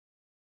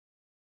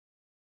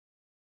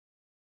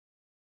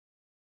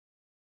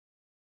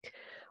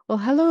Well,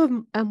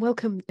 hello and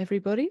welcome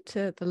everybody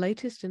to the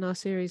latest in our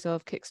series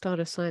of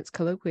Kickstarter Science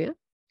Colloquia.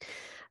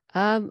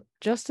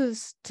 Just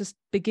to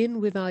begin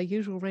with our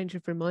usual range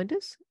of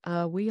reminders,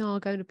 we are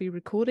going to be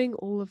recording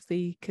all of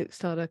the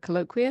Kickstarter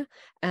Colloquia,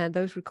 and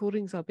those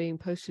recordings are being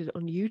posted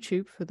on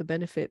YouTube for the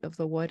benefit of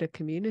the wider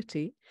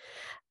community.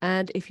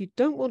 And if you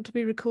don't want to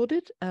be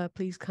recorded,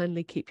 please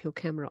kindly keep your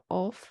camera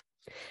off.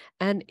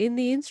 And in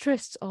the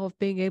interests of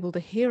being able to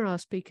hear our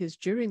speakers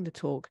during the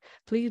talk,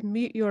 please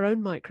mute your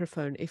own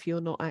microphone if you're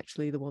not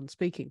actually the one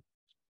speaking.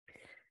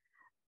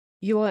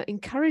 You are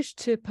encouraged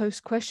to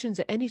post questions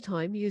at any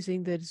time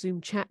using the Zoom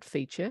chat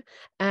feature,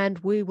 and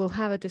we will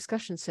have a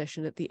discussion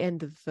session at the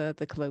end of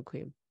the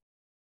colloquium.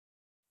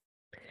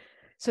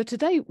 So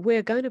today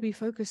we're going to be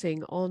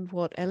focusing on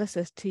what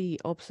LSST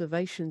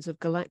observations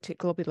of galactic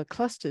globular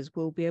clusters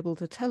will be able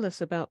to tell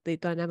us about the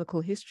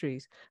dynamical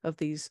histories of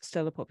these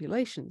stellar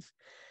populations.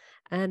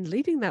 And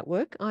leading that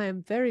work, I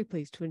am very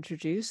pleased to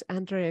introduce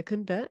Andrea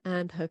Kunder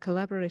and her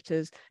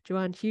collaborators,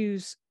 Joanne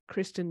Hughes,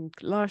 Kristen,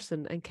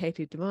 Larson, and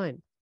Katie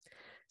Devine.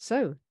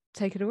 So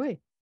take it away.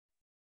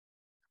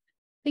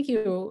 Thank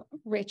you,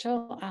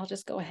 Rachel. I'll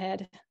just go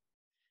ahead.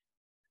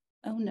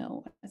 Oh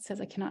no, it says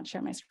I cannot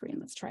share my screen.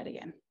 Let's try it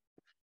again.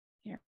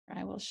 Here,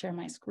 I will share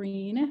my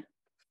screen.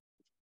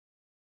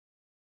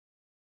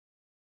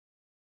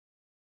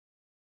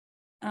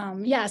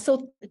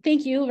 So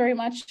thank you very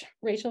much,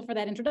 Rachel, for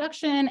that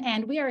introduction.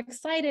 And we are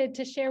excited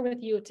to share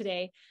with you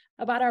today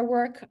about our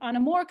work on a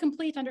more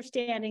complete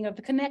understanding of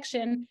the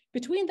connection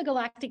between the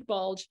galactic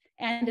bulge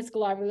and its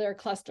globular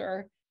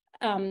cluster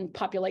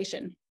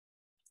population.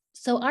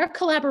 So our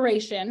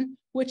collaboration,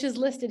 which is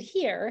listed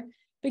here,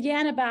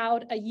 began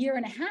about a year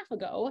and a half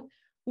ago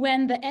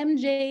when the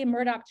M.J.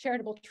 Murdoch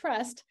Charitable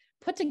Trust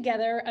put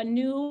together a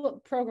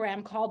new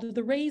program called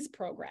the RAISE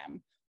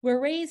program, where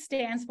RAISE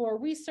stands for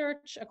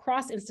Research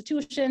Across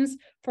Institutions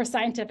for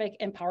Scientific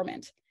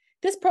Empowerment.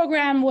 This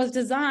program was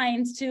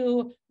designed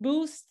to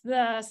boost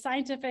the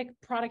scientific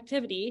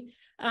productivity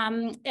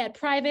at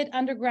private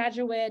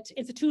undergraduate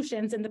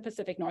institutions in the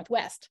Pacific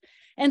Northwest.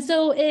 And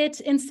so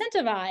it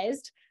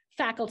incentivized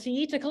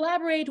faculty to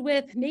collaborate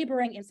with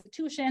neighboring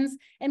institutions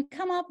and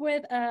come up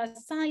with a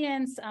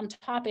science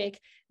topic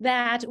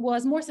that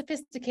was more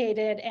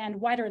sophisticated and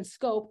wider in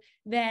scope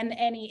than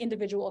any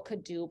individual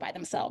could do by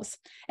themselves.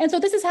 And so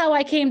this is how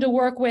I came to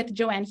work with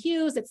Joanne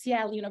Hughes at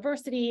Seattle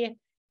University,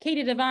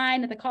 Katie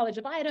Devine at the College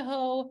of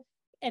Idaho,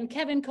 and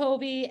Kevin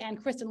Covey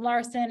and Kristen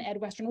Larson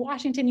at Western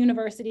Washington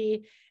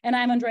University, and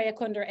I'm Andrea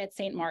Kunder at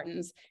St.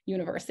 Martin's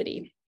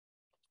University.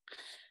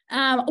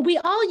 We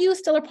all use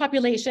stellar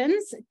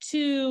populations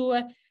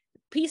to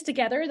piece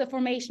together the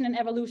formation and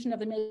evolution of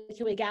the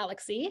Milky Way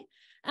galaxy,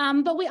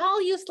 but we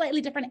all use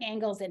slightly different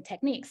angles and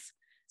techniques.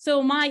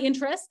 So my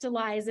interest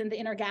lies in the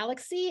inner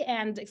galaxy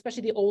and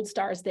especially the old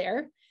stars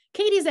there.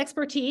 Katie's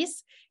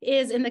expertise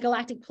is in the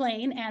galactic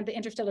plane and the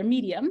interstellar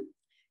medium.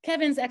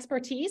 Kevin's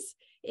expertise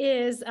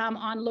is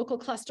on local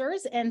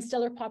clusters and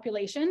stellar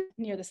population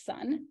near the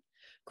sun.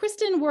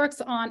 Kristen works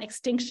on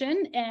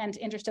extinction and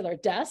interstellar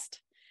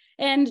dust.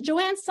 And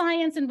Joanne's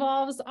science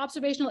involves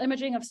observational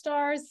imaging of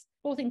stars,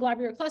 both in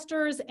globular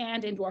clusters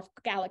and in dwarf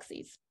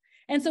galaxies.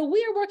 And so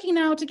we are working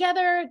now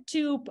together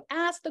to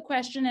ask the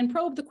question and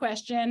probe the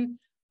question,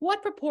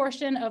 what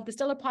proportion of the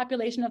stellar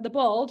population of the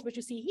bulge, which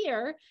you see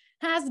here,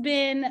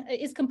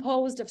 is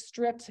composed of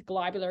stripped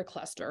globular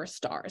cluster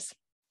stars?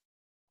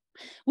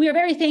 We are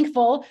very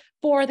thankful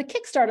for the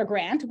Kickstarter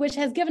grant, which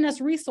has given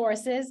us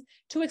resources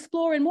to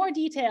explore in more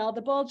detail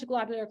the bulge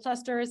globular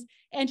clusters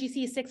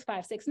NGC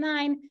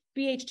 6569,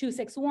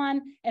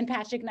 BH261, and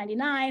Patchick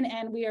 99.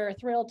 And we are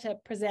thrilled to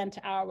present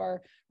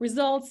our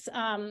results,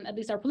 at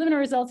least our preliminary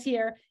results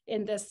here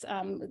in this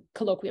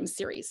colloquium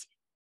series.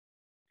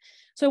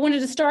 So I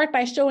wanted to start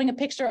by showing a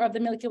picture of the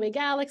Milky Way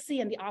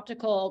galaxy and the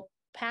optical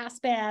pass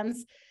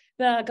bands.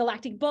 The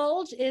galactic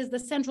bulge is the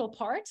central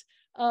part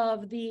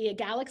of the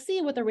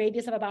galaxy with a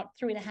radius of about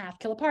 3.5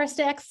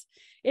 kiloparsecs.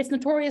 It's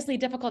notoriously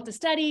difficult to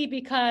study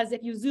because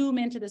if you zoom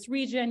into this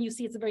region, you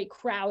see it's a very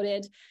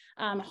crowded,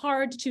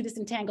 hard to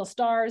disentangle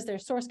stars.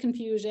 There's source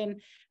confusion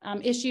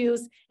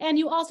issues. And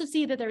you also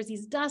see that there's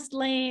these dust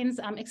lanes.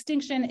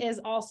 Extinction is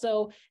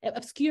also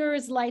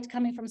obscures light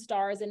coming from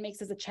stars and makes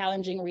this a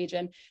challenging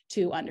region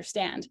to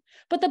understand.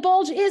 But the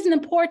bulge is an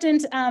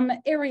important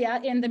area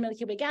in the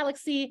Milky Way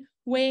galaxy,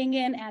 weighing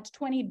in at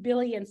 20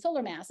 billion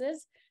solar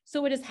masses.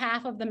 So it is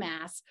half of the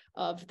mass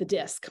of the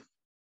disk.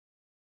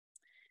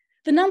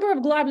 The number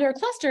of globular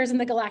clusters in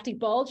the galactic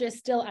bulge is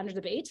still under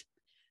debate.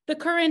 The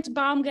current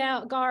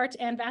Baumgart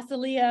and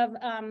Vasiliev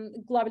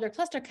globular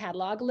cluster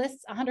catalog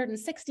lists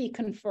 160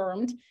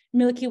 confirmed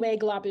Milky Way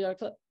globular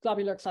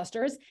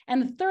clusters,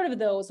 and a third of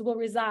those will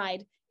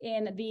reside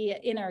in the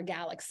inner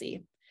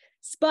galaxy.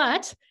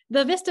 But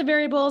the Vista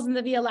Variables in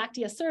the Via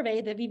Lactea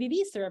survey, the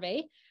VVV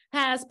survey,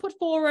 has put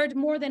forward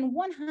more than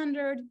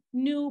 100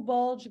 new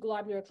bulge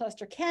globular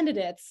cluster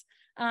candidates,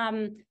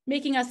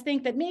 making us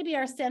think that maybe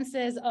our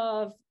senses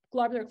of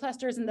globular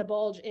clusters in the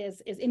bulge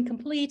is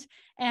incomplete,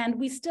 and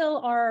we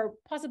still are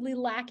possibly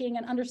lacking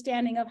an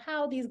understanding of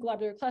how these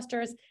globular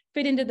clusters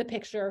fit into the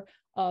picture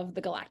of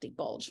the galactic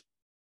bulge.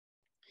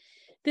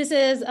 This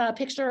is a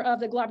picture of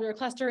the globular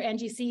cluster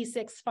NGC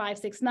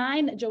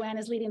 6569. Joanne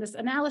is leading this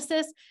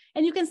analysis,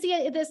 and you can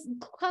see this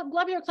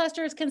globular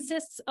clusters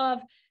consists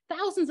of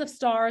thousands of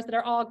stars that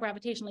are all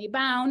gravitationally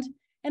bound,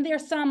 and they are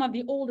some of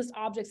the oldest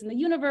objects in the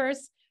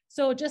universe.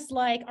 So just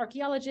like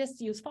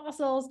archaeologists use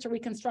fossils to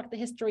reconstruct the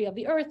history of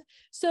the Earth,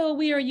 so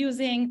we are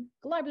using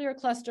globular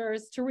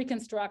clusters to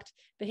reconstruct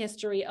the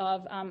history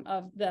of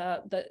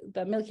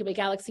the Milky Way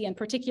galaxy, in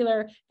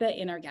particular, the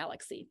inner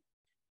galaxy.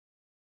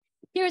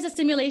 Here's a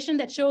simulation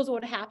that shows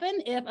what would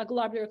happen if a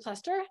globular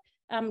cluster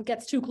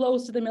gets too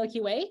close to the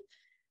Milky Way.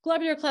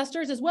 Globular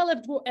clusters, as well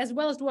as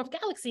dwarf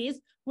galaxies,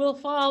 will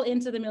fall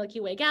into the Milky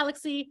Way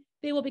galaxy.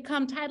 They will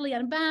become tidally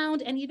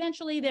unbound, and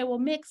eventually they will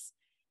mix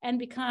and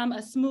become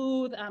a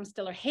smooth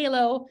stellar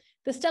halo.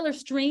 The stellar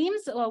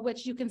streams,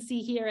 which you can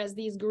see here as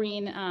these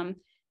green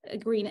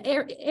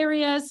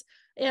areas,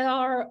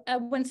 are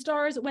when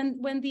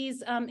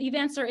these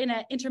events are in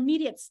an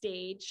intermediate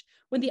stage,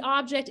 when the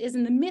object is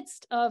in the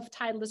midst of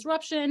tidal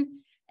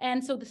disruption,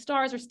 and so the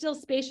stars are still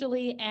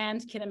spatially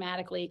and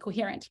kinematically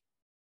coherent.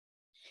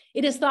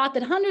 It is thought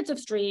that hundreds of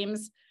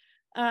streams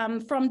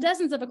from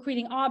dozens of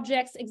accreting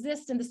objects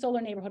exist in the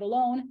solar neighborhood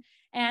alone.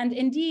 And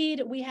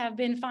indeed, we have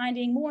been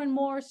finding more and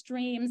more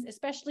streams,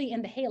 especially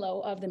in the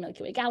halo of the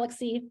Milky Way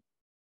galaxy.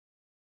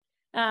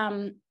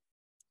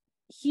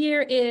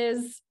 Here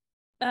is,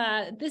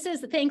 this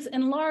is thanks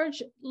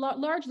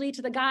largely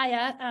to the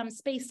Gaia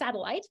space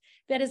satellite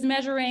that is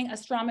measuring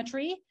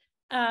astrometry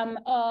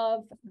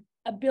of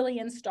 1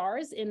 billion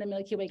stars in the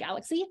Milky Way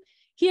galaxy.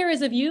 Here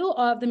is a view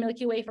of the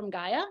Milky Way from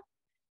Gaia.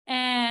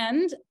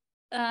 And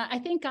I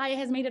think Gaia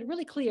has made it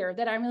really clear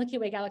that our Milky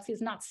Way galaxy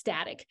is not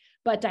static,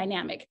 but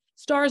dynamic.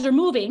 Stars are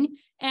moving,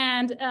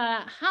 and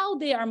how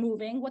they are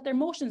moving, what their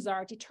motions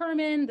are,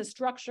 determine the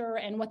structure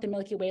and what the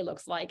Milky Way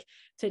looks like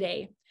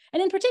today.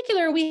 And in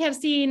particular, we have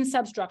seen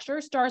substructure,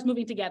 stars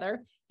moving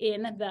together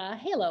in the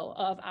halo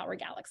of our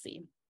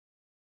galaxy.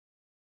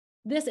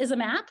 This is a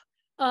map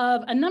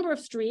of a number of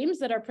streams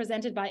that are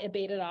presented by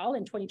Abate et al.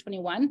 In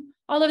 2021.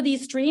 All of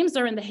these streams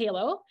are in the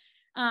halo.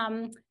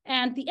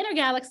 And the inner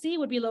galaxy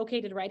would be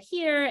located right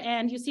here.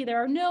 And you see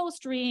there are no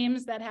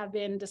streams that have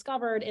been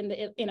discovered in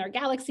the inner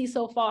galaxy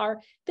so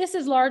far. This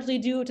is largely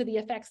due to the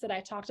effects that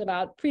I talked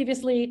about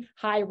previously: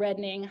 high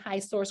reddening, high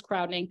source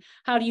crowding.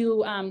 How do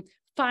you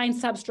find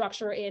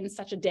substructure in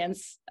such a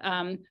dense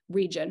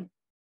region?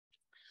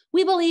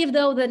 We believe,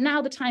 though, that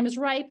now the time is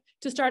ripe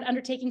to start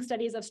undertaking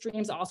studies of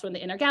streams also in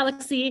the inner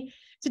galaxy.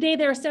 Today,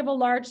 there are several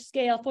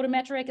large-scale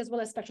photometric as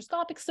well as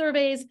spectroscopic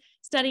surveys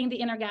studying the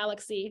inner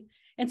galaxy.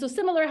 And so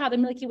similar how the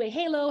Milky Way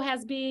halo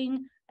has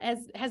been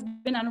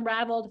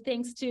unraveled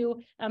thanks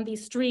to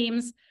these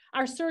streams,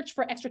 our search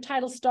for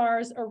extra-tidal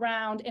stars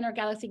around inner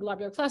galaxy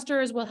globular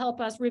clusters will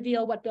help us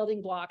reveal what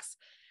building blocks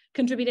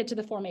contributed to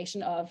the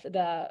formation of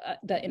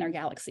the inner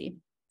galaxy.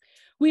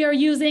 We are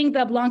using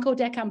the Blanco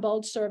DECam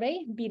Bulge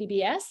Survey,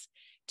 BDBS,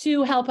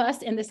 to help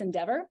us in this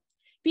endeavor.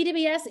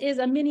 BDBS is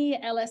a mini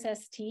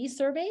LSST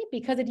survey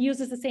because it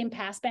uses the same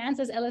passbands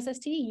as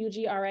LSST,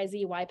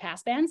 UG-RIZ-Y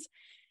passbands.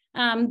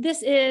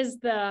 This is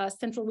the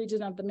central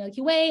region of the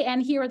Milky Way,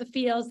 and here are the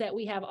fields that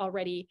we have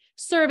already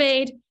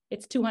surveyed.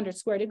 It's 200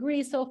 square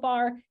degrees so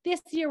far.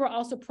 This year, we're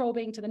also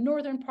probing to the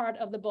northern part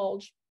of the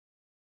bulge.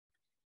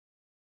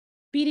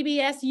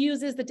 BDBS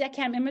uses the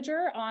DECam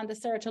imager on the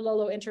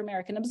Cerro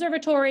Inter-American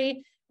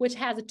Observatory, which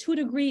has a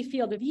 2-degree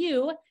field of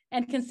view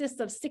and consists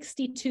of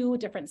 62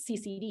 different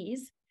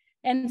CCDs.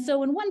 And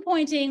so in one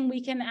pointing,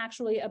 we can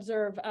actually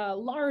observe a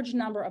large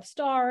number of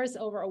stars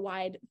over a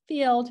wide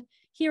field.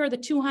 Here are the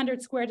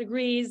 200 square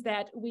degrees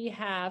that we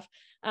have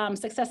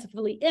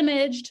successfully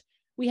imaged.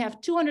 We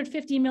have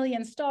 250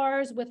 million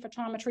stars with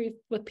photometry,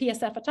 with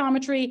PSF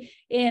photometry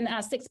in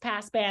 6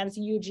 passbands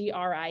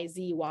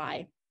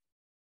UG-RIZ-Y.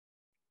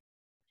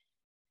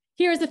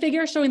 Here's the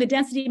figure showing the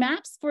density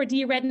maps for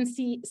D-reddened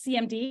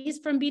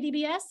CMDs from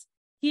BDBS.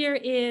 Here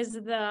is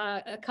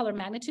the color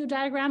magnitude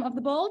diagram of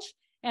the bulge,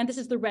 and this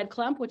is the red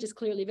clump, which is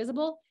clearly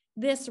visible.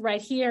 This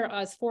right here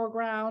is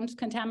foreground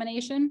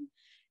contamination.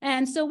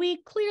 And so we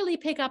clearly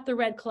pick up the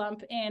red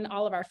clump in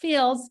all of our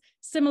fields,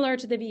 similar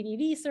to the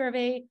VVV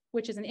survey,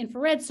 which is an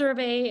infrared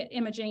survey.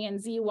 Imaging in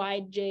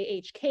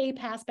ZY-JHK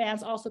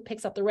passbands also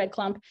picks up the red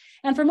clump.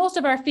 And for most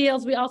of our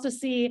fields, we also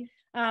see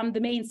the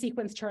main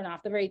sequence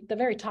turnoff, the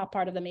very top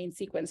part of the main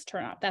sequence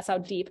turnoff. That's how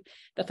deep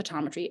the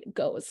photometry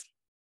goes.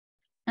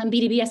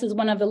 BDBS is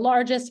one of the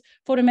largest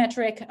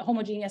photometric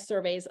homogeneous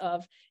surveys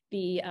of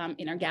the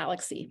inner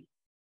galaxy.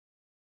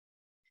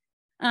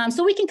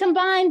 So we can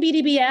combine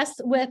BDBS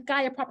with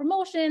Gaia proper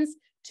motions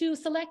to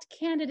select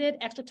candidate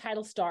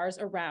extra-tidal stars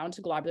around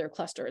globular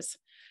clusters.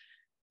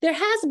 There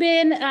has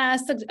been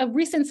a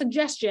recent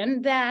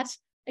suggestion that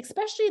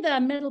especially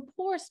the middle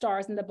poor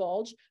stars in the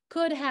bulge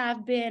could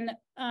have been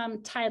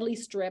tidally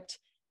stripped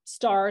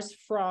stars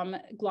from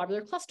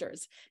globular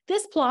clusters.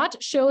 This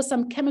plot shows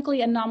some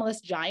chemically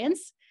anomalous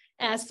giants,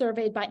 as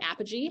surveyed by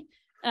Apogee.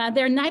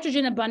 Their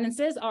nitrogen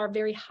abundances are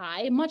very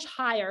high, much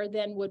higher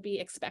than would be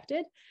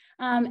expected.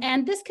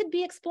 And this could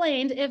be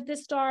explained if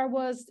this star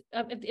was,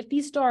 if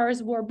these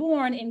stars were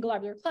born in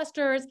globular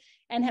clusters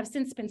and have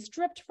since been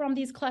stripped from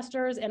these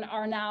clusters and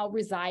are now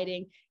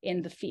residing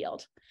in the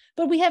field.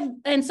 But we have,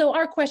 and so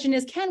our question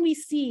is, can we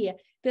see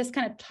this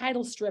kind of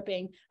tidal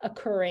stripping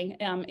occurring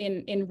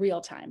in real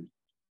time?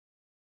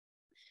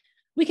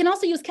 We can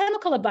also use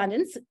chemical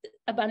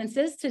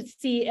abundances to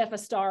see if a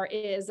star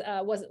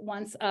was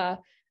once a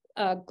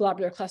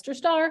globular cluster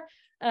star.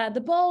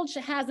 The bulge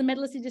has a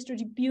metallicity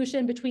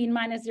distribution between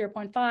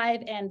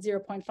 -0.5 and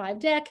 0.5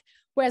 dec,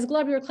 whereas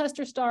globular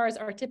cluster stars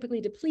are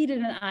typically depleted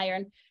in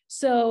iron.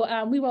 So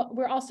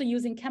we're also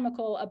using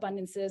chemical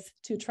abundances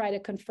to try to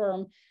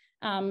confirm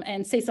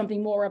and say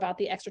something more about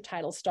the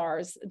extra-tidal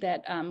stars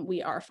that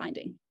we are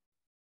finding.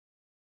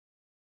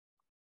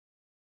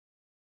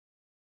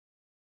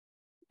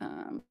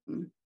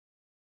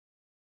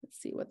 Let's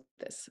see what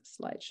this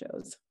slide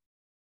shows.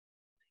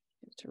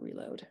 To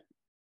reload.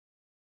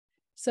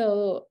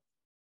 So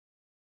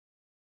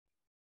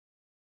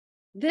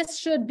this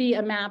should be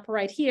a map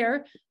right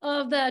here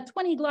of the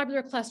 20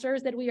 globular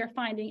clusters that we are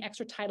finding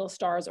extra-tidal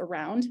stars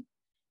around.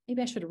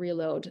 Maybe I should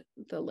reload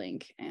the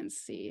link and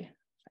see if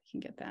I can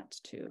get that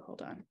to,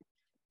 hold on,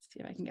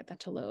 see if I can get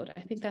that to load.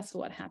 I think that's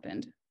what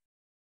happened.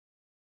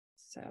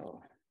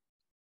 So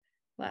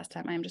last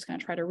time, I'm just going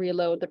to try to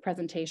reload the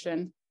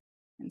presentation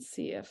and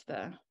see if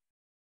the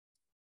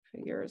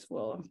figures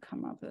will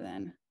come up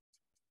then.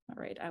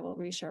 All right, I will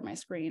reshare my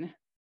screen.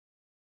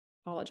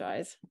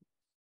 Apologize.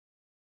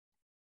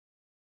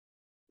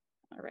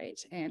 All right,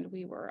 and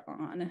we were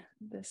on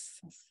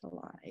this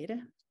slide.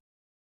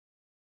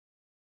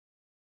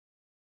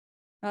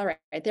 All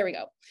right, there we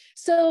go.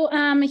 So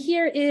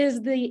here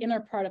is the inner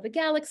part of the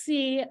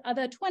galaxy.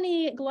 The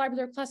 20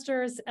 globular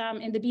clusters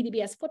in the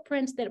BDBS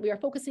footprint that we are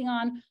focusing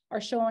on are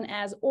shown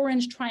as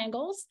orange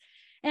triangles.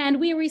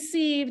 And we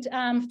received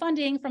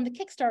funding from the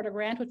Kickstarter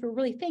grant, which we're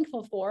really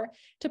thankful for,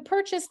 to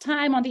purchase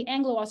time on the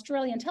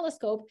Anglo-Australian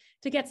telescope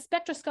to get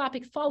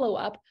spectroscopic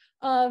follow-up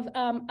of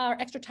our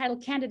extra-tidal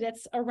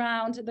candidates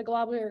around the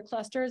globular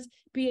clusters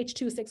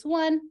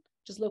BH261,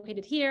 which is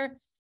located here,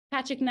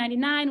 Patchick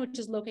 99, which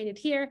is located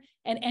here,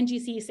 and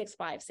NGC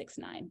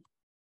 6569.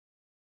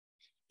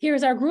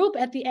 Here's our group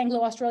at the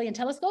Anglo-Australian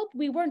telescope.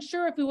 We weren't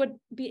sure if we would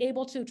be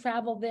able to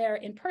travel there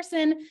in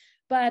person,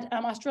 but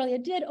Australia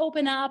did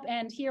open up,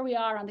 and here we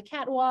are on the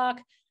catwalk,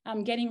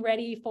 getting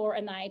ready for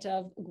a night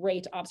of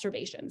great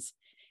observations.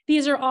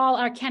 These are all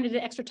our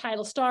candidate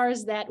extra-tidal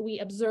stars that we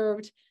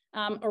observed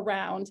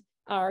around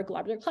our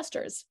globular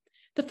clusters.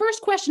 The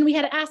first question we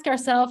had to ask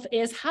ourselves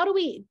is, how do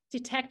we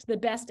detect the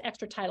best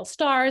extra-tidal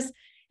stars?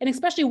 And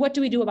especially, what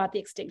do we do about the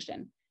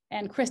extinction?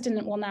 And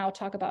Kristen will now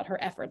talk about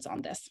her efforts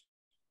on this.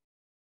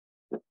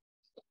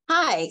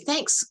 Hi,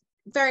 thanks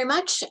very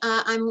much.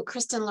 I'm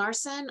Kristen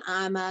Larson.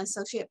 I'm an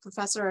associate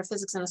professor of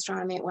physics and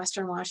astronomy at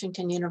Western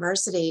Washington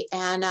University.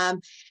 And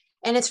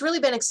it's really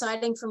been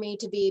exciting for me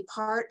to be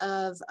part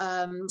of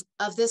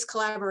this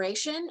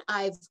collaboration.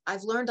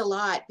 I've learned a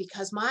lot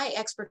because my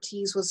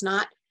expertise was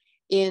not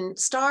in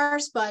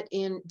stars, but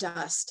in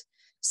dust.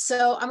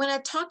 So I'm going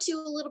to talk to you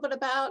a little bit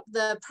about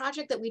the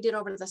project that we did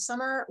over the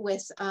summer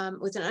with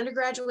an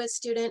undergraduate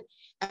student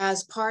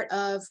as part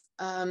of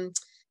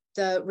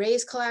the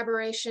RAISE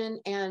collaboration,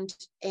 and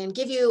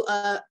give you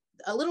a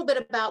little bit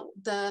about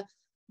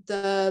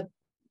the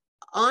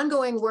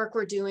ongoing work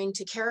we're doing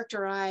to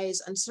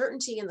characterize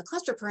uncertainty in the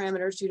cluster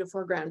parameters due to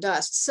foreground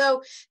dust.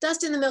 So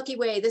dust in the Milky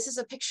Way, this is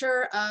a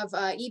picture of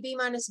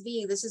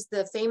EB-V. This is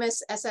the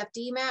famous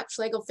SFD map,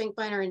 Schlegel,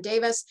 Finkbeiner, and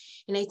Davis.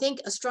 And I think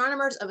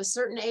astronomers of a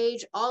certain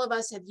age, all of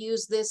us have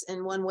used this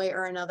in one way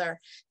or another,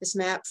 this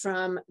map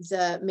from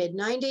the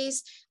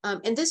mid-90s.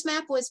 And this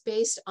map was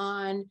based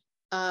on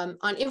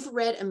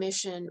infrared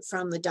emission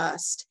from the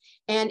dust.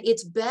 And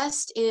it's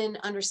best in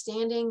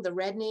understanding the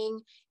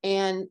reddening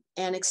and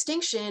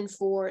extinction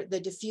for the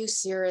diffuse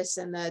cirrus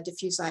and the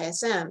diffuse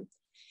ISM.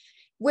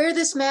 Where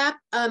this map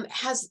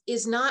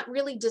is not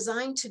really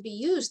designed to be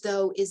used,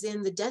 though, is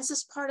in the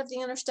densest part of the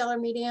interstellar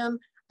medium,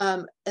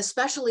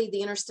 especially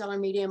the interstellar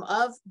medium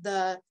of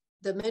the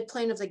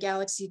midplane of the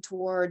galaxy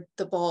toward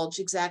the bulge,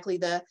 exactly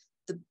the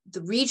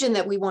region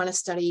that we want to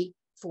study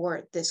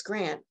for this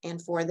grant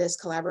and for this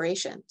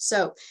collaboration.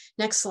 So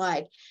next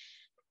slide.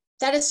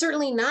 That is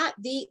certainly not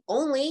the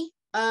only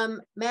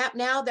map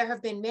now. There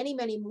have been many,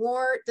 many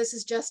more. This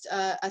is just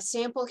a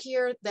sample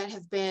here that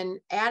have been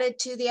added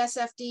to the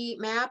SFD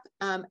map.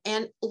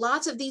 And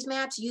lots of these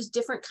maps use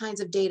different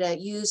kinds of data,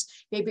 use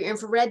maybe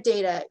infrared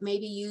data,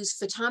 maybe use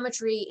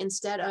photometry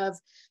instead of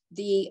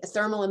the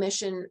thermal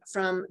emission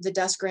from the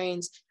dust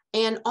grains.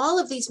 And all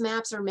of these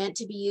maps are meant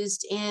to be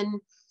used in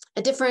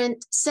a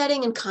different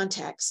setting and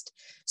context.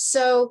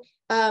 So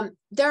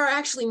there are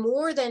actually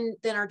more than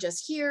are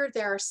just here.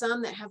 There are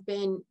some that have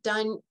been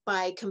done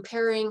by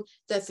comparing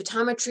the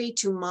photometry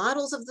to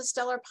models of the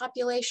stellar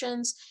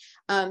populations,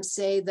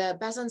 say the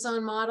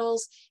Besançon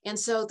models. And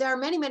so there are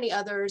many, many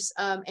others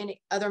and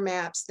other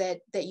maps that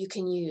you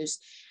can use.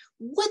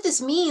 what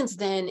this means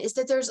then is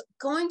that there's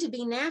going to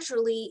be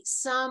naturally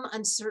some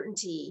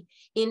uncertainty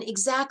in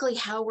exactly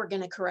how we're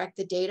going to correct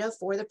the data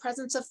for the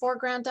presence of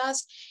foreground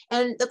dust.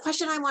 And the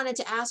question I wanted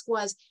to ask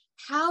was,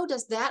 how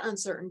does that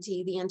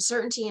uncertainty, the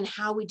uncertainty in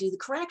how we do the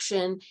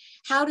correction,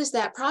 how does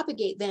that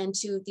propagate then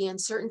to the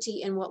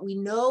uncertainty in what we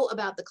know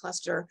about the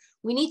cluster?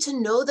 We need to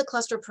know the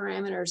cluster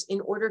parameters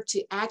in order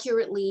to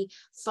accurately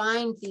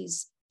find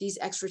these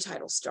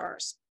extra-tidal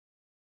stars.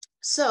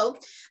 So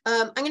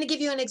I'm going to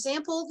give you an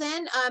example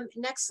then.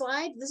 Next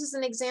slide. This is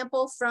an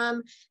example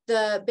from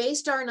the Bay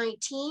Star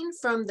 19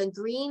 from the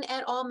Green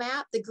et al.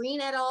 Map. The Green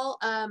et al.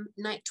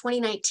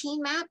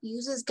 2019 map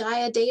uses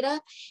Gaia data.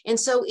 And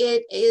so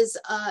it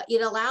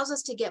allows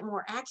us to get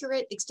more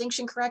accurate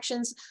extinction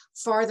corrections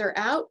farther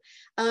out.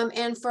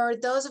 And for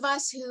those of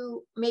us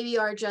who maybe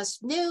are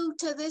just new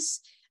to this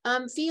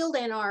field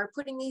and are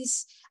putting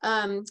these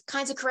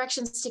kinds of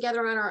corrections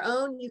together on our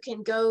own, you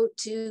can go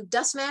to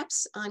Dust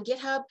Maps on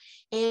GitHub.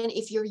 And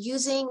if you're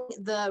using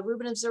the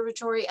Rubin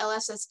Observatory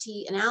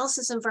LSST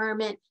analysis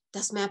environment,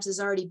 Dust Maps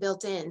is already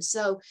built in.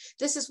 So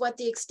this is what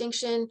the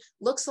extinction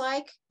looks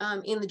like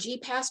in the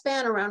G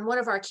passband around one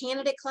of our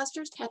candidate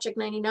clusters, Patchick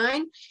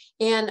 99.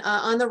 And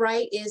on the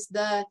right is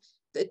the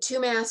two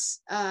mass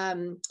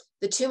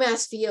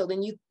field,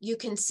 and you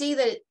can see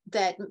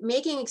that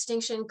making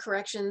extinction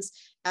corrections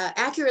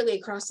accurately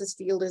across this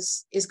field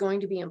is going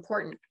to be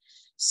important.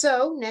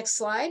 So next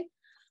slide.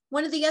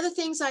 One of the other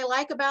things I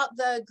like about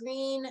the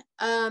Green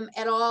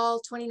et al.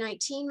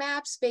 2019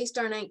 maps, Bay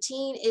Star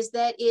 19, is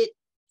that it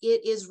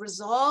is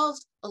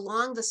resolved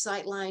along the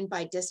sight line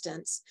by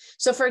distance.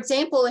 So for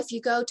example, if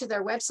you go to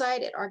their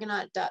website at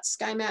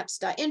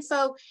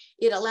argonaut.skymaps.info,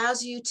 it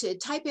allows you to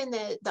type in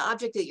the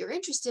object that you're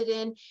interested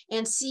in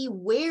and see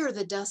where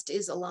the dust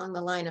is along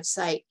the line of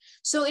sight.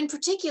 So in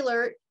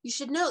particular, you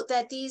should note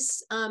that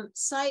these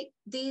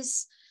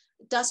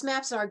dust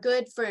maps are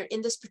good for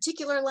in this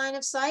particular line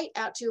of sight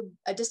out to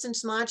a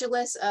distance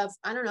modulus of,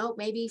 I don't know,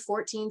 maybe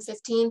 14,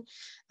 15,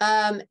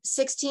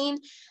 16.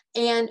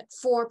 And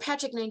for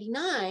Patchick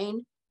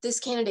 99,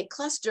 this candidate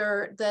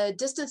cluster, the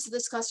distance of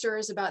this cluster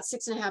is about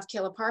 6.5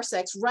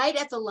 kiloparsecs, right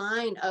at the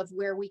line of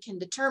where we can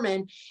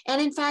determine.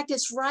 And in fact,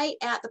 it's right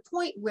at the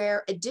point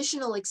where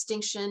additional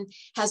extinction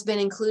has been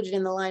included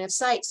in the line of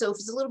sight. So if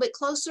it's a little bit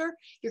closer,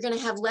 you're going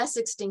to have less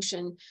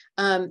extinction,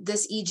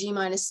 this EG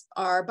minus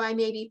R by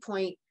maybe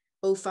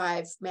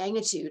 0.05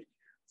 magnitude.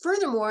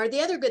 Furthermore,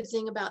 the other good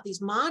thing about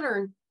these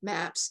modern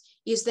maps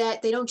is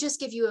that they don't just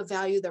give you a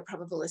value, they're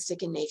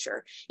probabilistic in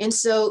nature. And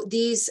so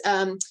these,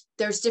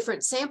 there's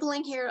different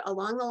sampling here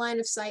along the line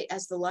of sight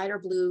as the lighter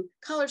blue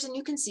colors. And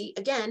you can see,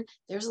 again,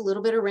 there's a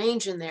little bit of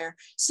range in there.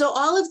 So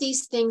all of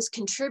these things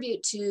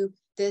contribute to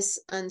this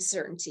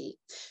uncertainty.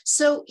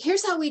 So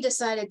here's how we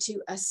decided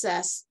to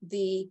assess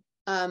the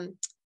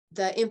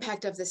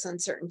impact of this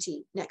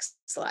uncertainty. Next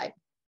slide.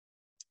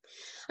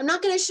 I'm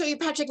not going to show you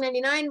Patchick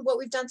 99. What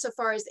we've done so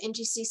far is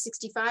NGC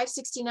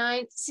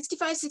 6569.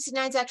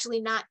 6569 is actually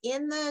not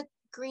in the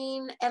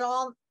Green et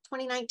al.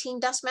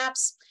 2019 dust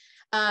maps.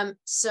 We're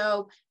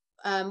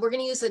going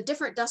to use a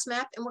different dust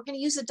map, and we're going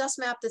to use a dust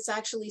map that's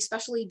actually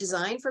specially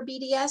designed for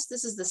BDS.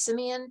 This is the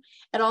Simeon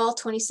et al.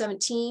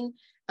 2017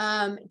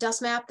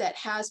 dust map that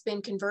has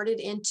been converted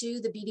into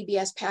the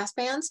BDBS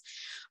passbands.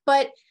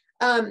 But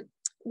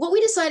what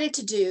we decided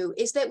to do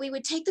is that we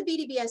would take the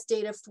BDBS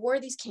data for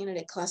these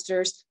candidate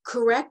clusters,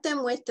 correct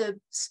them with the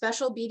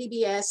special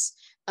BDBS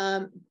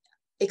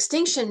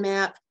extinction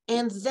map,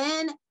 and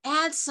then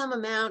add some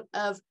amount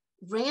of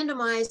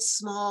randomized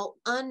small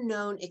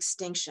unknown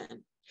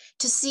extinction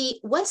to see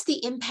what's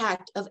the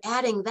impact of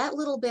adding that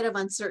little bit of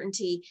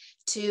uncertainty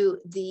to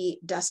the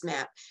dust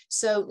map.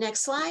 So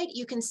next slide,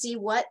 you can see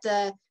what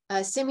the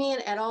Simeon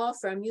et al.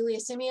 From Yulia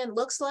Simeon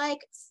looks like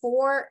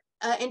for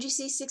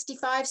NGC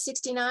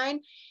 6569.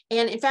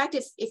 And in fact,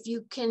 if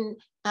you can,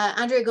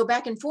 Andrea, go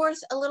back and forth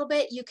a little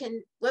bit, you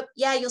can,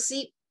 you'll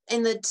see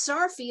in the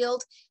star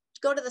field,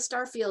 go to the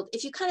star field.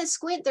 If you kind of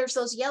squint, there's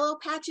those yellow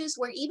patches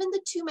where even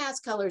the two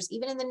mass colors,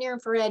 even in the near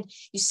infrared,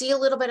 you see a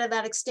little bit of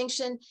that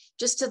extinction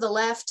just to the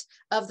left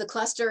of the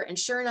cluster. And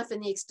sure enough,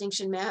 in the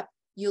extinction map,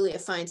 Yulia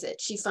finds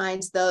it. She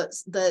finds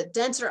the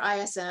denser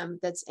ISM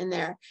that's in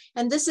there.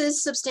 And this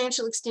is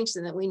substantial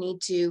extinction that we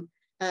need to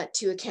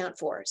account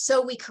for.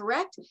 So we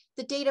correct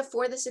the data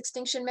for this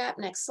extinction map.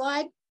 Next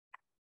slide.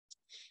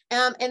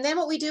 And then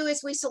what we do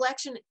is we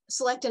select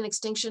an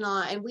extinction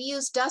law, and we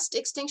use dust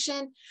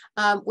extinction,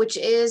 which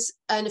is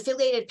an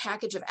affiliated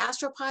package of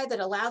AstroPy that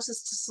allows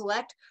us to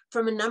select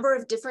from a number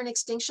of different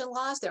extinction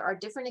laws. There are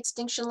different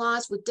extinction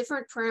laws with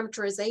different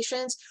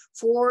parameterizations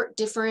for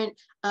different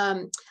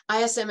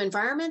ISM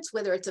environments,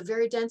 whether it's a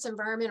very dense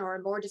environment or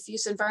a more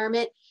diffuse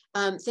environment,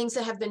 things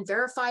that have been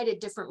verified at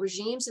different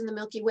regimes in the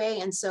Milky Way.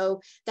 And so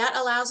that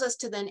allows us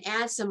to then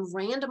add some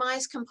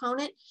randomized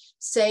component,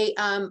 say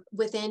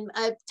within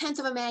 1/10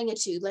 of a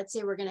magnitude. Let's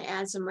say we're going to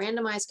add some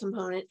randomized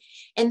component,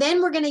 and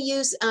then we're going to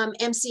use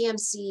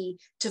MCMC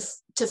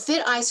to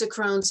fit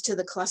isochrones to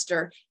the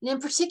cluster. And in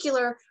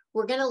particular,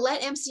 we're going to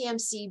let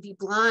MCMC be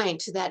blind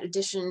to that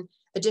addition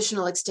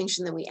additional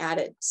extinction that we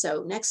added.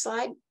 So next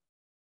slide.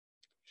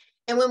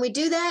 And when we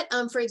do that,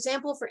 for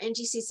example, for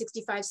NGC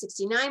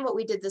 6569, what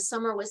we did this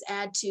summer was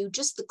add to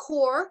just the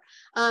core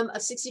of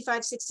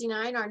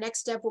 6569. Our next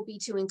step will be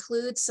to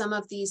include some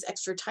of these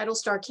extra-tidal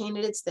star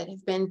candidates that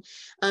have been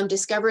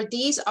discovered.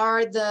 These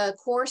are the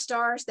core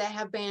stars that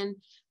have been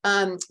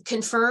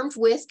confirmed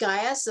with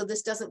Gaia. So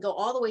this doesn't go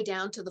all the way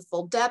down to the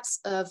full depths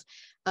of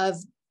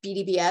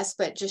BDBS,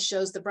 but just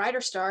shows the brighter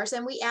stars.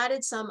 And we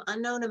added some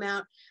unknown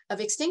amount of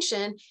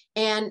extinction,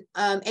 and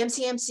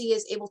MCMC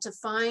is able to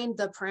find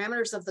the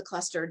parameters of the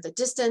cluster, the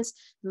distance,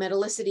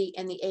 metallicity,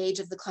 and the age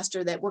of the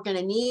cluster that we're going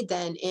to need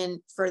then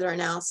in further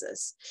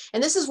analysis.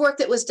 And this is work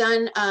that was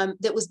done,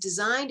 that was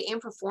designed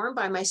and performed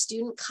by my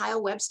student,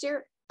 Kyle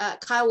Webster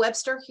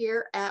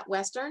here at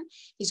Western.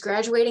 He's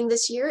graduating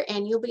this year,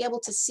 and you'll be able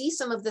to see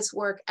some of this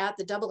work at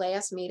the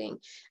AAS meeting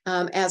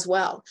as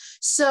well.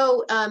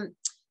 So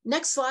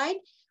next slide.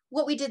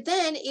 What we did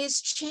then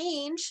is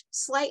change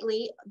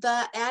slightly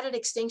the added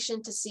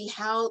extinction to see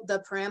how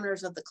the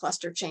parameters of the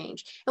cluster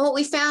change. And what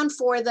we found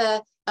for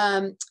the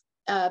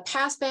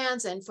pass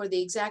bands and for the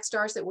exact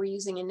stars that we're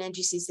using in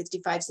NGC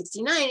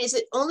 6569 is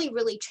it only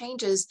really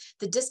changes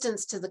the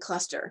distance to the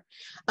cluster.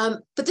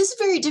 But this is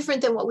very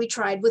different than what we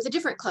tried with a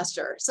different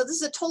cluster. So this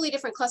is a totally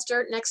different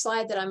cluster. Next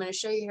slide that I'm going to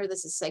show you here,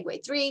 this is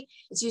Segway 3.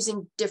 It's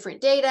using different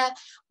data,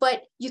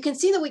 but you can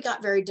see that we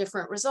got very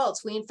different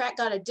results. We in fact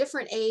got a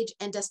different age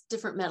and just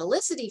different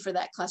metallicity for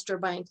that cluster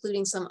by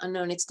including some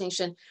unknown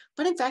extinction,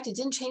 but in fact it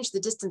didn't change the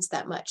distance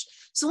that much.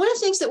 So one of the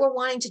things that we're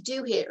wanting to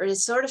do here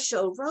is sort of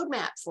show a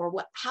roadmap for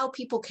how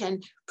people can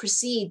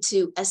proceed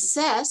to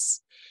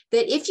assess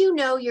that if you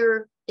know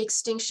your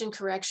extinction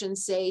correction,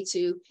 say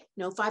to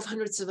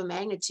 0.05 of a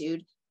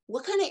magnitude,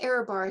 what kind of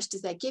error bars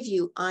does that give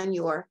you on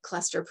your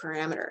cluster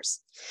parameters?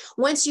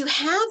 Once you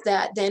have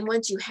that, then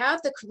once you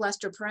have the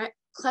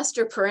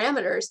cluster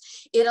parameters,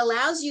 it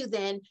allows you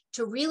then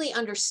to really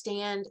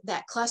understand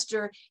that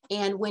cluster.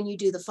 And when you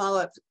do the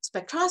follow-up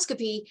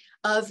spectroscopy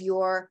of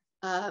your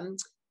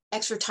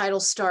extra-tidal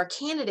star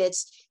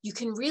candidates, you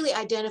can really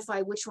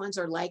identify which ones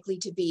are likely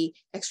to be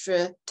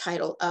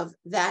extra-tidal of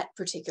that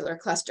particular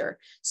cluster.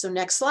 So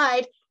next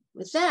slide.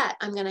 With that,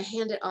 I'm going to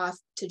hand it off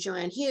to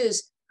Joanne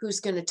Hughes, who's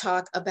going to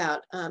talk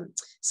about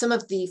some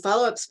of the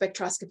follow-up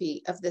spectroscopy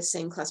of this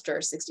same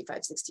cluster,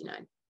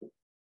 6569.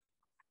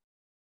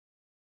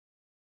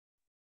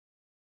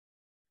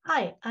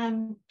 Hi,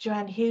 I'm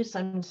Joanne Hughes.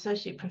 I'm an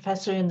associate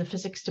professor in the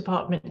physics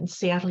department in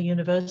Seattle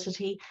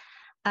University.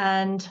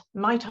 And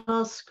my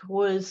task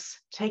was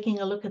taking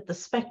a look at the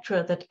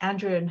spectra that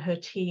Andrea and her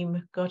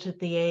team got at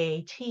the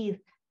AAT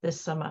this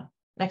summer.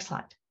 Next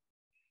slide.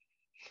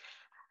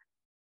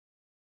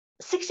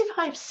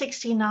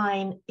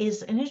 6569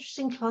 is an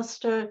interesting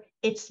cluster.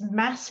 It's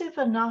massive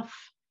enough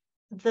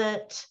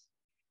that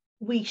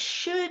we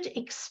should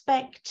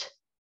expect,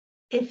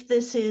 if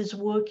this is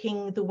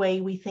working the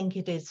way we think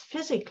it is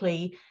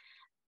physically,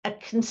 a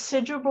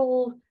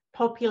considerable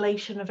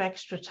population of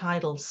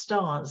extra-tidal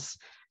stars.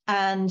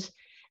 And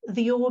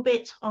the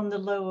orbit on the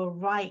lower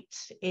right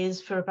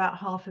is for about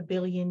 500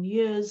 million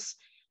years.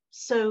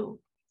 So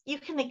you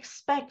can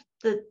expect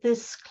that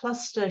this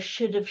cluster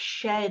should have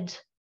shed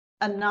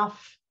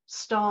enough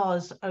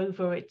stars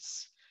over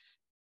its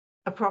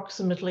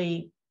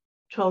approximately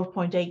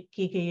 12.8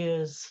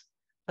 gigayears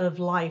of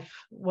life.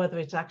 Whether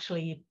it's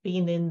actually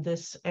been in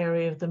this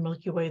area of the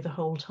Milky Way the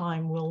whole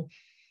time, we'll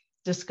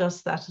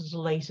discuss that at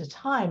a later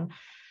time.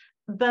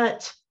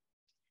 But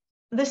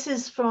this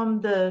is from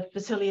the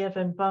Vasiliev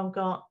and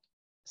Baumgart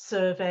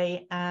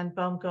survey and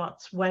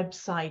Baumgart's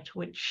website,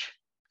 which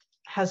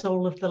has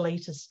all of the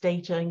latest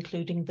data,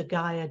 including the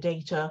Gaia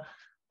data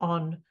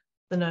on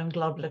the known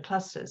globular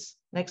clusters.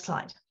 Next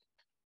slide.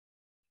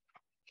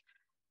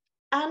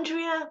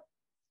 Andrea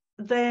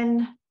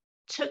then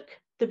took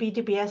the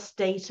BDBS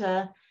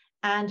data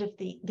and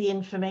the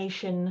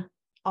information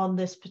on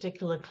this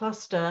particular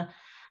cluster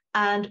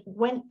and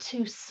went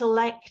to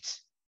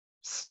select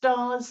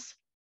stars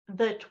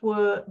that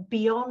were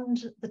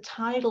beyond the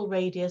tidal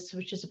radius,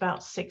 which is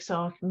about 6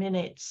 arc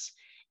minutes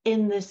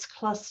in this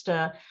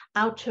cluster,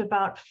 out to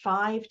about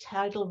 5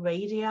 tidal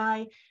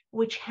radii,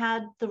 which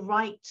had the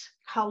right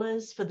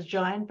colors for the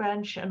giant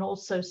branch, and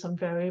also some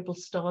variable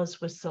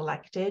stars were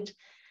selected.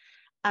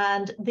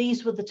 And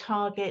these were the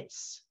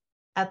targets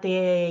at the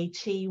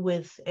AAT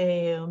with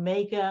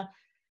AAOmega.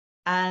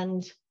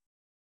 And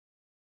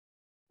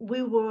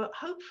we were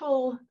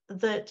hopeful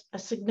that a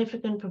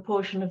significant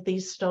proportion of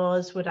these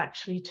stars would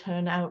actually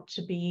turn out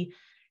to be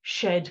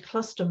shared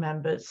cluster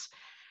members.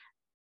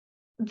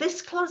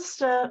 This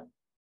cluster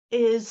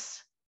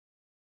is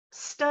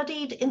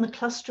studied in the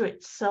cluster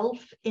itself,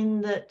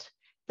 in that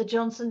the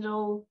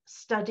Johnsonville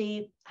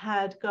study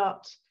had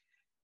got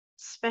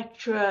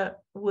spectra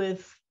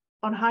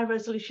on high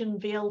resolution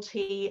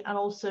VLT and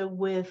also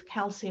with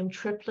calcium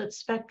triplet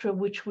spectra,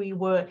 which we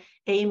were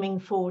aiming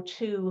for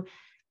too.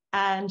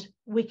 And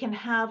we can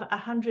have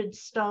 100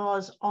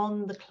 stars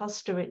on the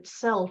cluster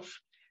itself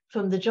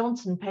from the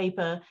Johnson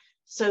paper,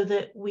 so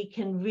that we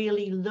can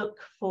really look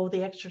for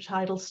the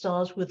extra-tidal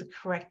stars with the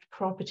correct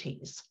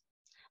properties.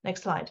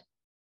 Next slide.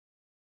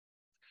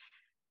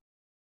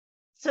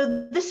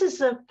 So this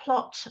is a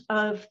plot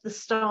of the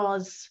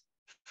stars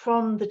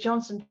from the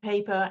Johnson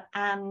paper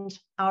and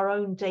our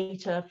own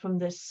data from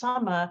this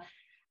summer.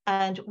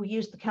 And we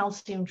used the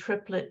calcium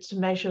triplet to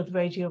measure the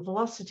radial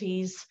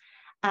velocities.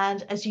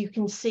 And as you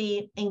can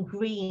see in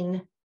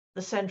green,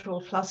 the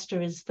central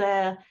cluster is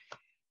there.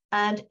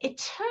 And it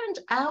turned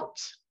out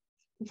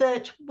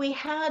that we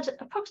had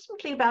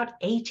approximately about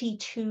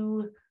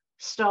 82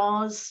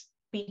 stars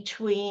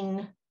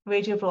between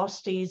radial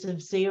velocities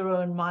of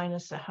 0 and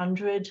minus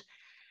 100.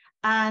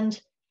 And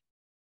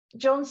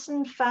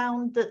Johnson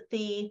found that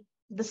the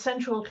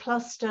central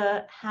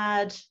cluster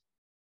had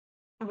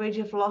a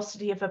radial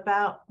velocity of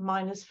about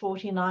minus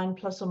 49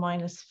 plus or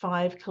minus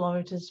 5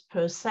 kilometers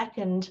per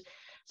second.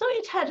 So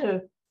it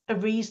had a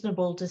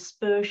reasonable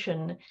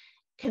dispersion,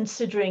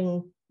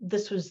 considering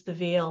this was the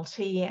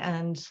VLT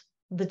and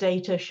the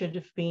data should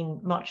have been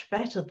much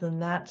better than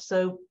that.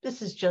 So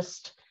this is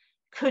just,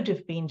 could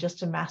have been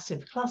just a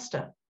massive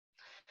cluster.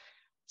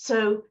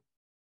 So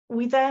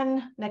we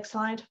then, next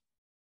slide,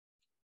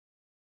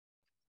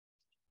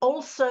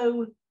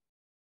 also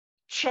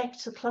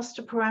checked the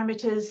cluster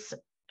parameters.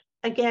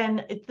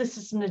 Again, this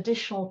is an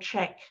additional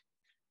check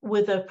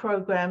with a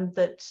program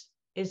that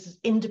is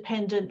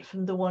independent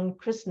from the one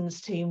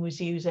Kristen's team was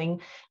using.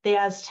 The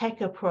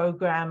Azteca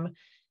program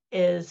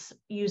is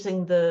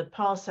using the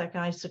parsec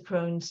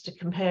isochrones to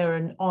compare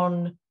an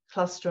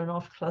on-cluster and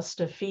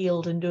off-cluster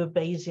field and do a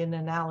Bayesian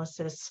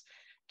analysis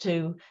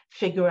to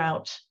figure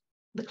out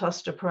the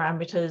cluster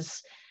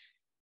parameters,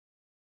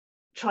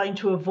 trying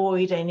to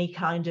avoid any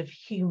kind of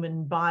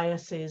human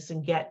biases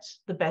and get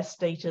the best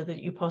data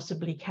that you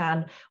possibly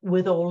can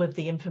with all of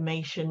the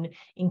information,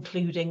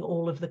 including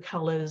all of the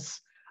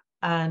colors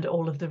and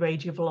all of the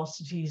radial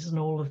velocities and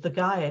all of the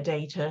Gaia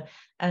data.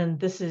 And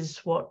this is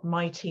what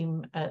my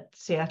team at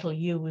Seattle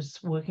U was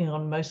working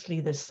on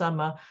mostly this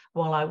summer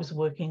while I was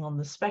working on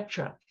the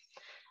spectra.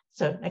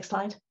 So next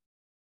slide.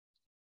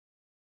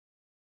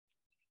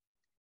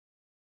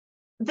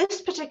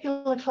 This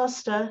particular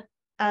cluster,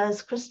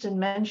 as Kristen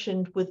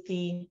mentioned, with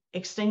the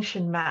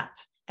extinction map,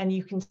 and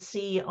you can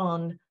see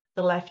on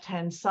the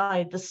left-hand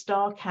side, the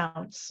star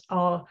counts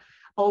are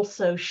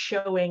also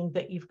showing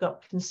that you've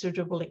got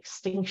considerable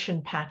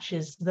extinction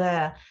patches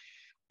there.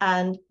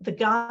 And the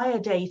Gaia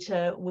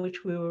data,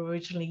 which we were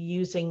originally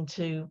using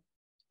to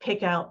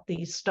pick out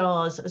these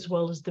stars, as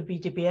well as the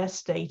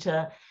BDBS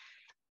data,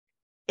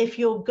 if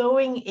you're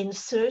going in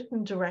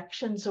certain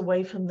directions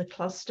away from the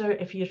cluster,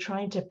 if you're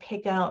trying to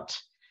pick out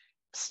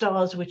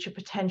stars which are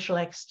potential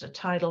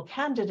extra-tidal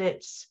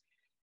candidates,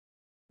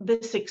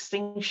 this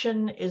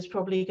extinction is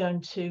probably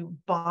going to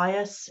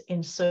bias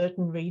in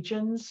certain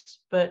regions,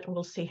 but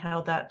we'll see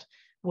how that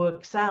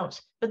works out.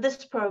 But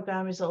this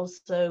program is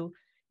also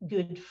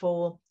good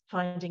for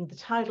finding the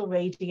tidal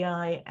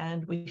radii,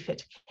 and we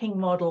fit a King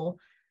model.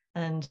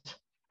 And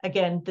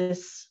again,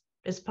 this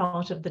is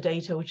part of the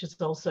data which is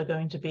also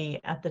going to be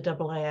at the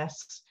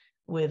AAS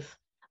with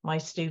my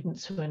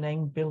students who are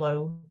named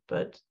below,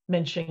 but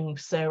mentioning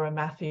Sarah,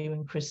 Matthew,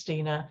 and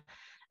Christina,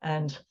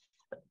 and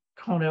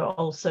Connor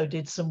also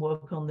did some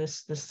work on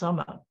this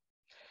summer.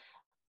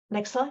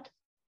 Next slide.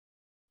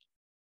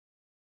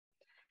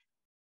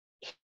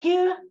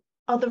 Here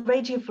are the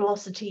radial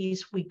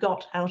velocities we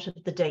got out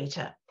of the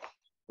data.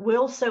 We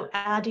also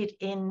added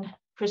in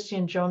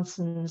Christian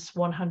Johnson's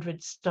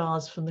 100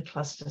 stars from the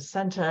cluster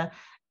center,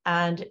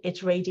 and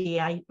it's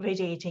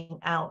radiating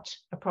out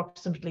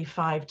approximately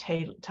 5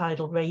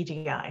 tidal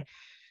radii.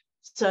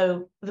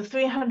 So the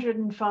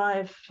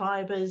 305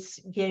 fibers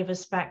gave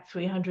us back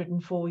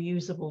 304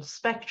 usable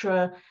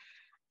spectra.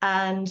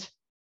 And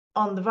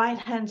on the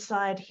right-hand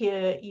side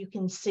here, you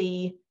can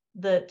see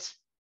that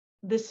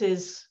this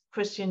is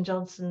Christian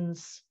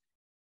Johnson's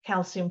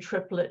calcium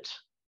triplet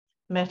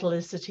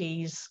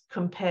metallicities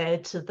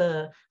compared to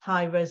the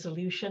high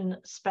resolution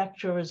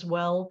spectra as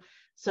well.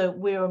 So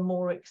we're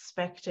more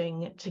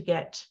expecting to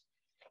get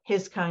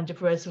his kind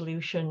of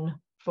resolution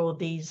for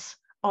these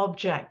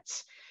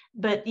objects.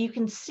 But you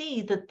can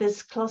see that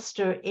this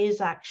cluster is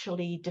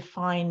actually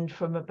defined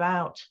from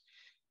about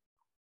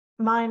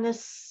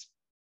minus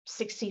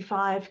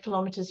 65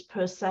 kilometers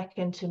per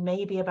second to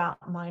maybe about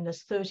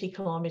minus 30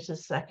 kilometers a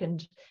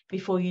second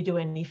before you do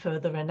any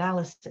further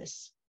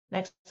analysis.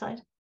 Next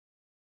slide.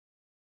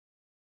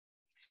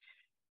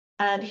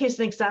 And here's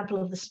an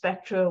example of the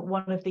spectra,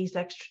 one of these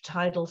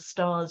extra-tidal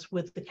stars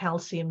with the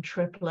calcium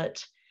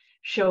triplet,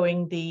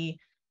 showing the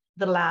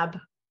lab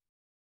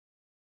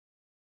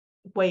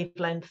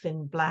wavelength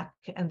in black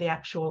and the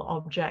actual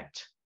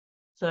object.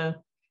 So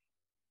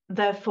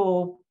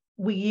therefore,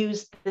 we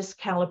used this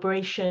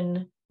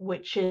calibration,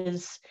 which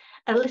is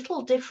a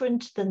little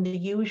different than the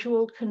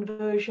usual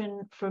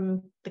conversion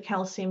from the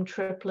calcium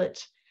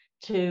triplet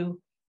to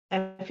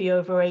Fe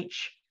over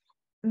H,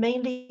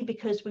 mainly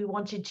because we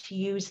wanted to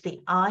use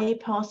the I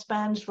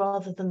passbands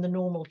rather than the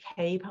normal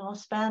K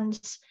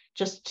passbands,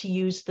 just to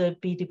use the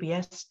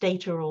BDBS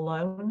data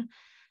alone.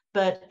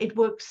 but it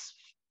works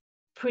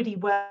pretty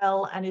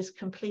well and is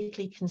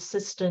completely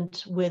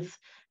consistent with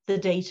the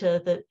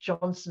data that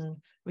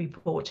Johnson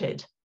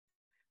reported.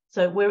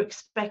 So we're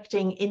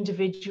expecting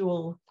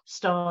individual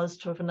stars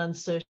to have an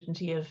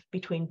uncertainty of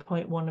between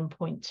 0.1 and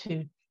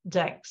 0.2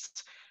 dex,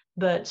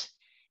 but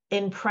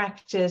in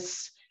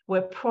practice,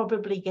 we're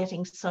probably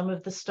getting some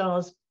of the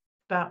stars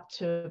back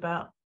to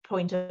about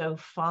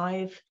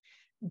 0.05,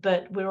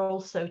 but we're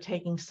also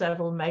taking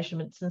several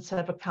measurements and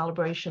several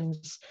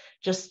calibrations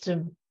just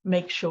to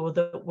make sure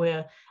that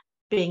we're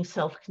being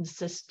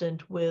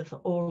self-consistent with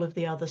all of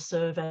the other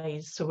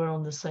surveys, so we're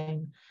on the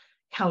same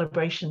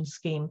calibration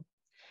scheme.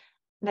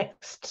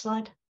 Next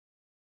slide.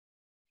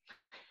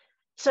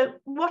 So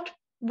what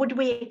would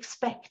we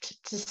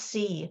expect to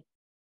see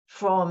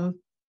from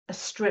a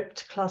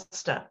stripped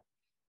cluster?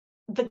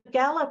 The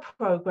Gaia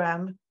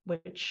program,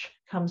 which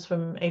comes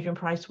from Adrian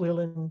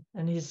Price-Whelan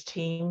and his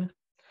team,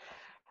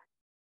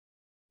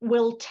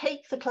 will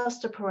take the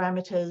cluster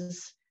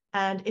parameters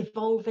and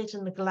evolve it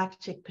in the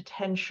galactic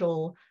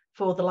potential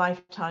for the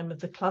lifetime of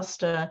the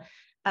cluster.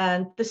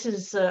 And this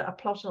is a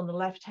plot on the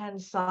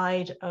left-hand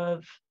side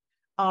of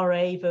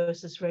RA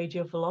versus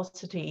radial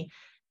velocity.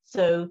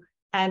 So,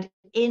 and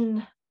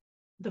in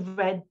the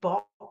red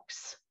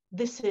box,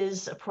 this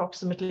is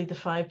approximately the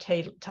 5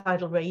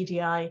 tidal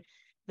radii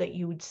that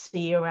you would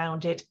see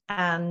around it,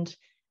 and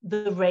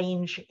the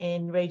range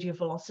in radial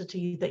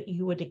velocity that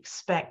you would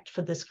expect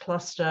for this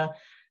cluster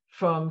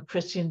from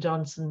Christian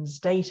Johnson's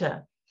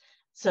data.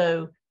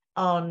 So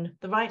on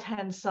the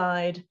right-hand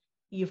side,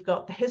 you've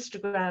got the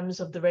histograms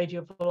of the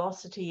radial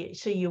velocity.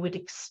 So you would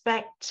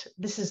expect,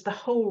 this is the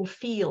whole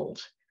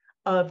field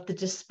of the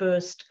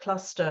dispersed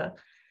cluster.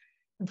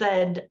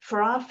 Then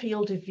for our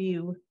field of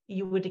view,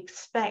 you would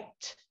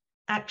expect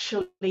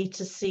actually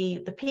to see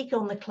the peak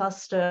on the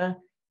cluster,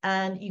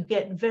 and you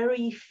get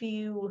very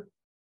few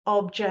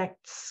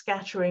objects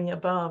scattering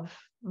above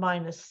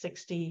minus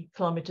 60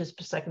 kilometers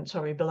per second,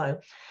 sorry, below.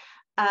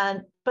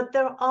 But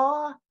there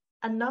are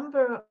a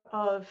number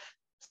of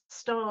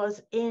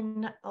stars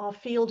in our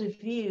field of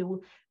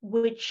view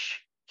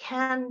which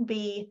can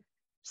be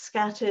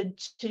scattered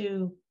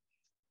to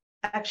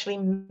actually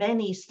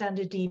many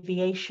standard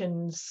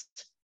deviations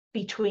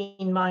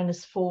between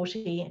minus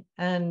 40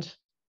 and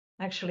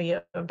actually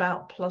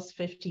about plus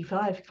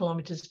 55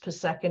 kilometers per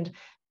second,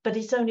 but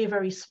it's only a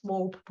very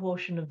small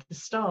proportion of the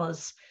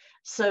stars.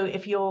 So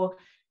if you're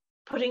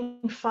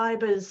putting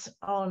fibers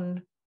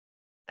on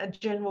a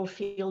general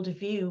field of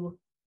view,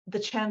 the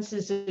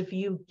chances of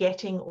you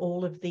getting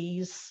all of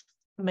these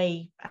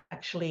may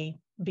actually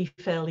be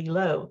fairly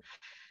low.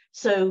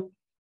 So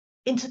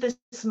into this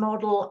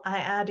model, I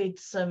added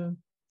some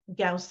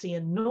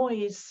Gaussian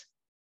noise,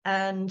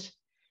 and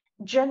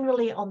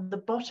generally on the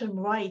bottom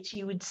right,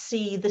 you would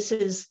see this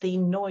is the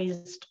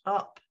noised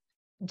up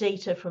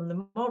data from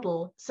the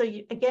model. So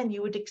again,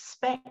 you would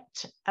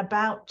expect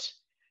about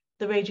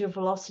the radial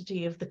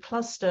velocity of the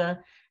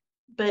cluster,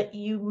 but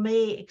you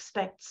may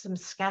expect some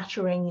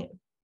scattering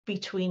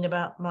between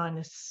about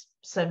minus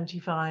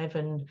 75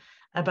 and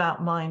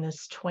about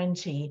minus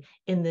 20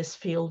 in this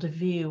field of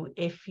view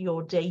if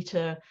your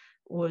data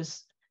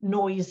was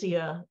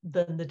noisier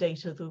than the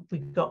data that we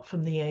got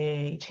from the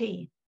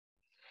AAT.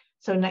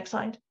 So next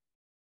slide.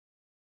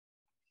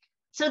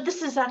 So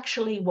this is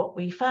actually what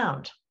we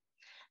found.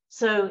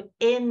 So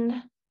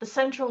in the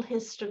central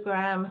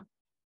histogram,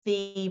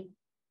 the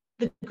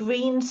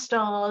green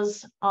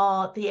stars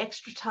are the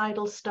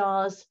extra-tidal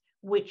stars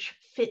which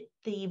fit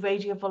the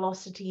radial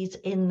velocities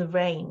in the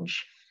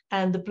range.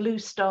 And the blue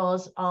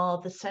stars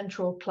are the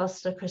central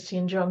cluster,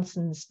 Christian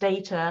Johnson's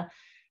data.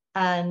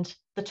 And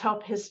the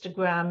top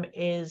histogram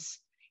is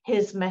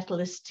his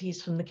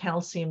metallicities from the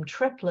calcium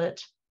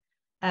triplet.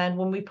 And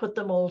when we put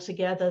them all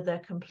together, they're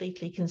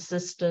completely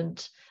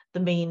consistent. The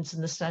means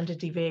and the standard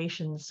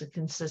deviations are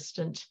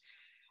consistent.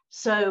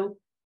 So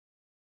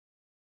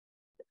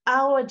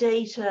our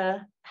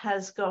data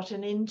has got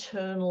an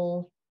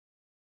internal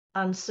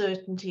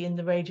uncertainty in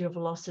the radial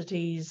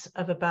velocities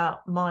of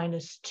about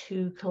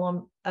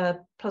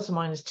plus or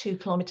minus 2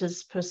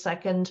 kilometers per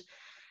second.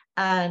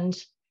 And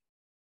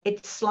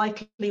it's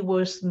slightly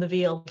worse than the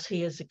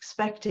VLT as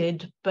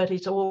expected, but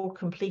it's all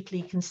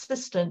completely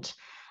consistent.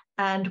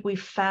 And we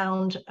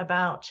found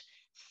about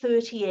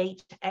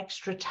 38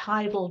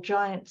 extra-tidal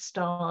giant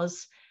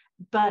stars,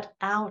 but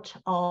out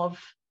of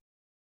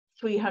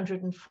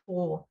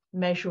 304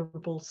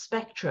 measurable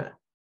spectra.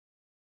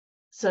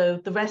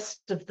 So the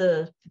rest of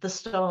the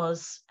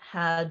stars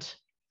had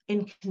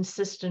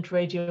inconsistent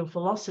radial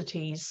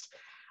velocities,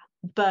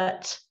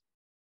 but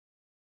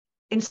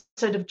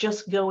instead of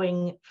just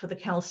going for the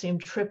calcium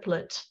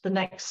triplet, the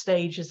next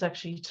stage is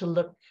actually to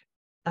look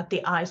at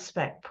the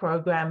iSpec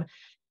program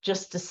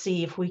just to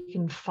see if we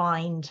can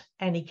find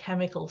any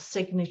chemical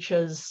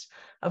signatures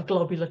of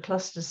globular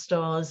cluster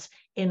stars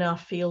in our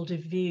field of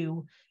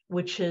view,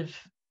 which have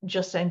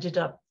just ended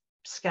up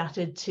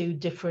scattered to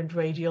different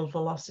radial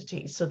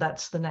velocities. So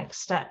that's the next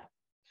step.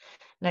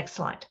 Next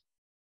slide.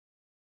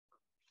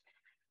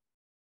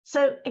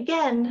 So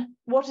again,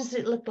 what does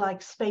it look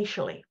like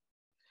spatially?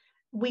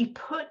 we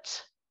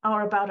put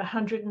our about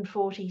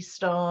 140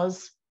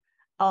 stars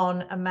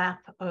on a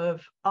map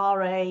of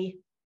RA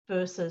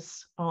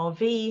versus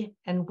RV,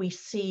 and we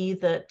see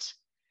that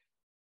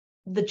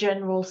the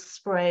general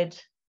spread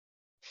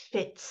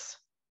fits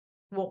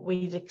what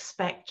we'd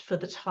expect for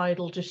the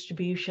tidal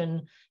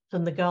distribution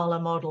from the Gaia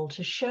model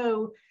to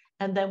show.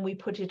 And then we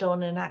put it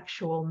on an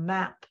actual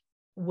map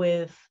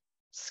with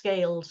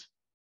scaled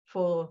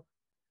for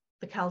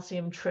the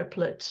calcium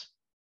triplet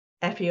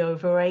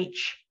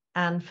Fe/H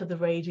and for the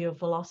radial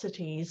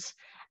velocities,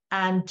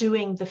 and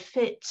doing the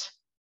fit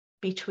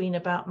between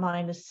about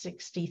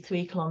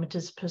 -63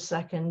 kilometers per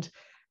second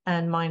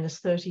and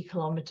 -30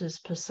 kilometers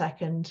per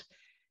second.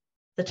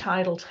 The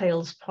tidal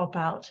tails pop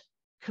out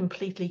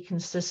completely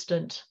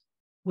consistent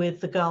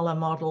with the Gaia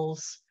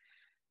models.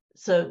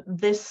 So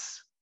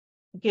this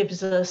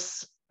gives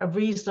us a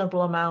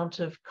reasonable amount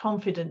of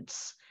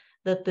confidence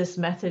that this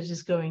method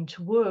is going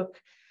to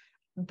work,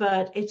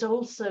 but it's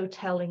also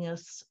telling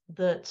us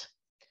that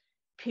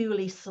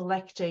purely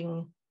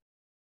selecting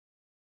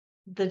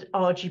the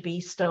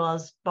RGB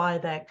stars by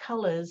their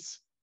colors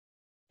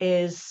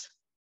is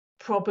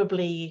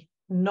probably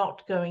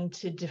not going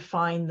to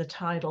define the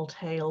tidal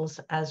tails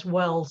as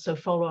well. So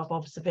follow-up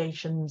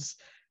observations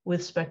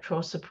with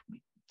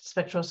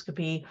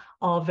spectroscopy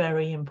are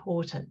very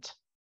important.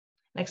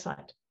 Next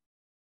slide.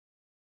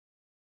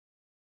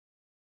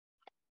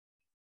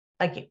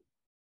 Thank you.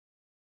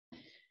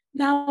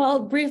 Now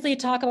I'll briefly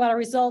talk about our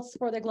results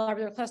for the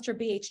globular cluster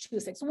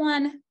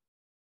BH261,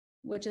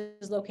 which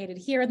is located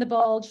here in the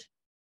bulge.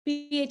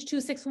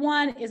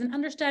 BH261 is an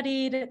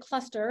understudied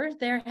cluster.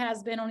 There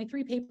has been only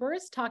 3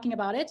 papers talking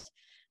about it.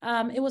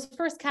 It was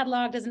first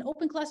cataloged as an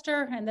open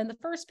cluster, and then the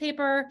first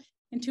paper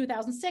in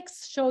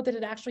 2006 showed that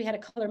it actually had a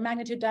color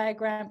magnitude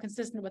diagram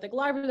consistent with a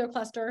globular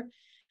cluster.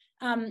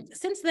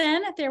 Since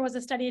then, there was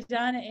a study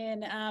done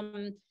in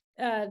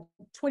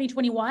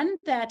 2021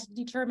 that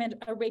determined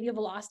a radial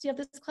velocity of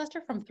this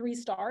cluster from 3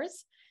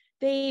 stars.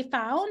 They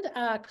found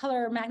a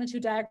color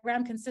magnitude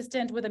diagram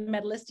consistent with a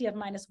metallicity of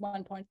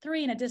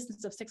 -1.3 and a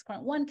distance of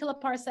 6.1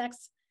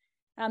 kiloparsecs.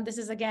 This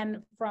is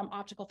again from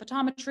optical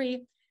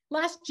photometry.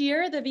 Last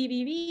year, the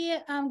VVV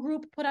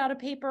group put out a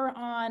paper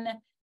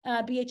on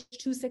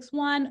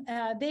BH261.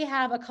 They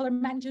have a color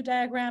magnitude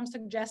diagram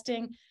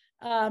suggesting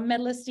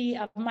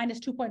metallicity of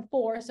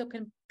 -2.4, so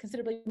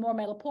considerably more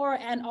metal poor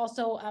and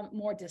also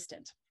more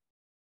distant.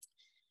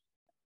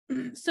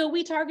 So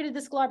we targeted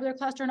this globular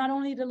cluster not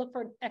only to look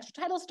for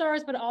extra-tidal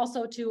stars, but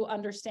also to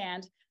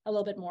understand a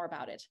little bit more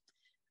about it.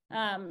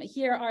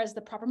 Here is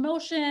the proper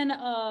motion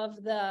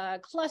of the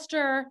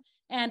cluster,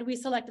 and we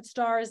selected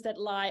stars that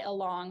lie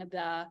along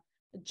the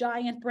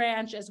giant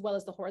branch as well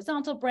as the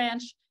horizontal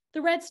branch.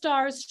 The red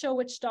stars show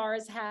which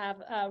stars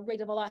have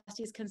radial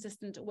velocities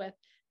consistent with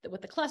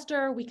the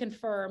cluster. We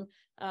confirm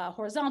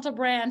horizontal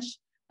branch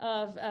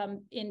of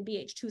in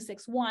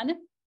BH261.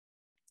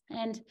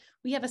 And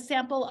we have a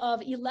sample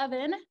of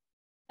 11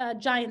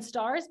 giant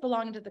stars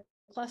belonging to the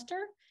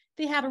cluster.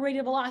 They have a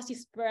radial velocity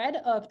spread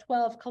of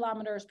 12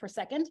 kilometers per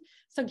second,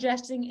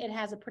 suggesting it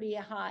has a pretty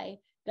high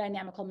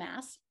dynamical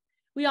mass.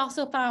 We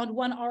also found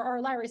one RR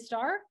Lyrae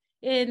star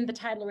in the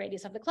tidal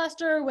radius of the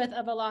cluster with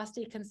a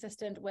velocity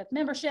consistent with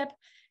membership.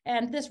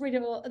 And this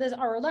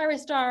RR Lyrae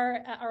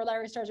star, RR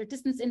Lyrae stars are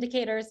distance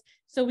indicators,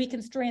 so we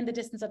constrain the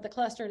distance of the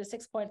cluster to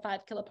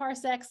 6.5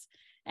 kiloparsecs.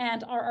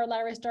 And RR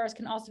Lyrae stars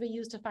can also be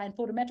used to find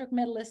photometric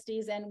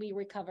metallicities, and we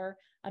recover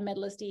a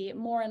metallicity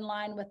more in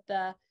line with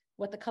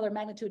what the color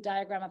magnitude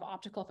diagram of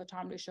optical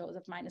photometry shows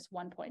of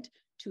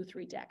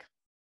 -1.23 dec.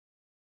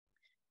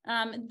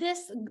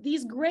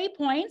 These gray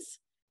points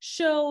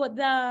show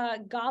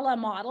the Gaia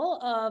model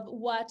of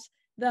what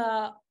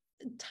the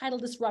tidal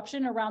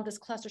disruption around this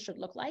cluster should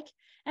look like.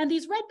 And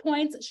these red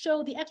points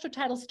show the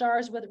extra-tidal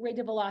stars with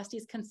radial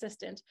velocities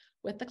consistent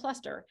with the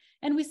cluster.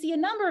 And we see a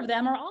number of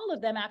them, or all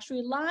of them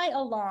actually, lie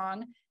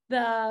along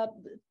the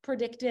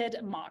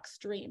predicted Mach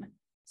stream.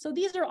 So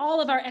these are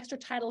all of our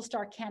extra-tidal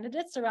star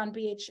candidates around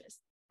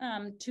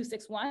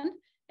BH261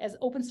 as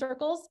open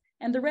circles.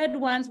 And the red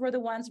ones were the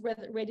ones with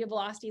radial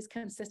velocities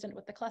consistent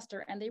with the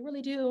cluster. And they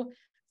really do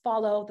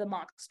follow the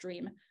Mach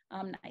stream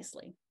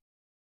nicely.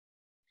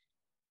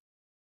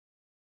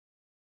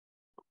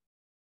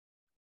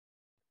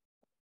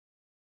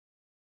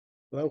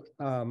 Hello,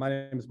 my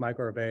name is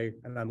Michael Rivet,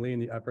 and I'm leading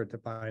the effort to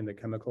find the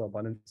chemical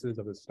abundances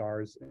of the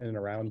stars in and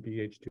around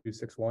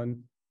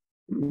BH261.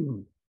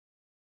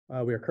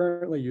 We are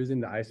currently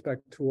using the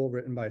iSpec tool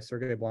written by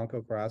Sergei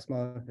Blanco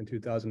in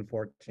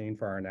 2014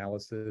 for our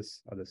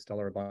analysis of the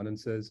stellar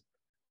abundances.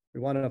 We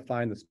want to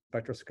find the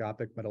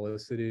spectroscopic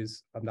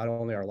metallicities of not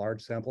only our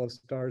large sample of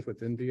stars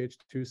within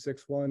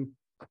BH261,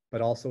 but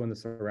also in the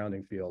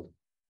surrounding field.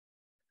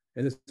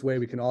 In this way,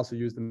 we can also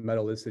use the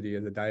metallicity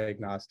as a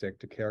diagnostic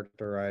to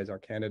characterize our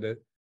candidate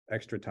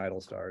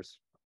extra-tidal stars.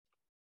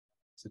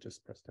 So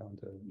just press down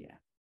to, yeah.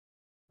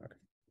 Okay.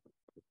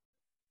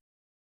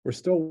 We're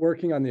still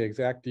working on the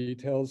exact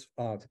details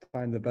to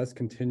find the best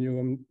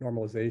continuum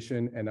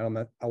normalization and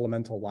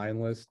elemental line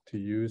list to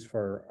use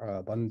for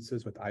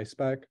abundances with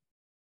iSpec.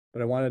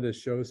 but I wanted to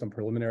show some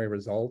preliminary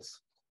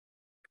results.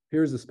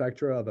 Here's the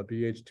spectra of a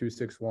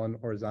BH261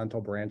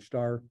 horizontal branch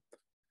star.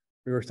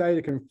 We were excited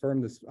to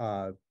confirm this,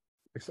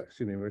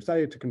 we were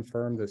excited to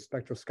confirm this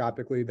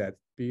spectroscopically that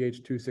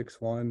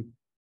BH261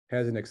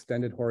 has an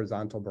extended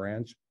horizontal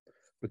branch,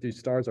 but these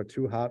stars are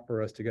too hot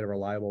for us to get a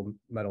reliable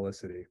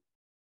metallicity.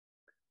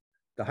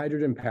 The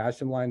hydrogen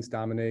passion lines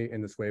dominate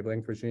in this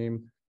wavelength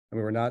regime, and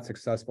we were not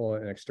successful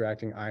in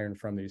extracting iron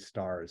from these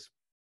stars.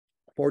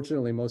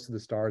 Fortunately, most of the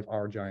stars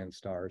are giant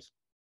stars.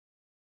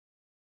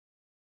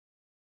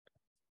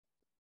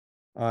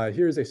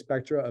 Here's a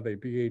spectra of a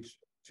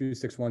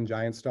BH261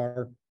 giant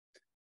star.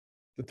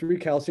 The 3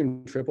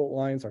 calcium triplet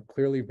lines are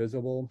clearly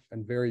visible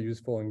and very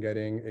useful in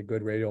getting a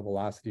good radial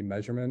velocity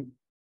measurement.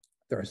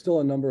 There are still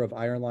a number of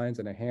iron lines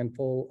and a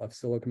handful of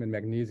silicon and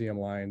magnesium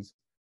lines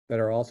that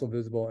are also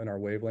visible in our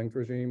wavelength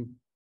regime.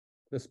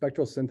 The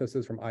spectral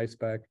synthesis from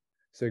iSpec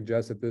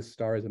suggests that this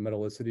star has a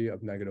metallicity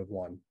of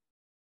 -1.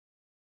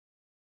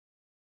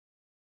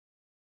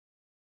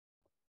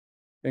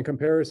 In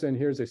comparison,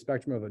 here's a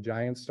spectrum of a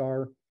giant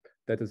star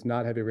that does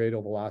not have a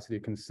radial velocity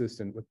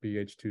consistent with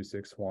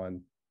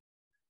BH261.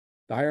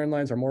 The iron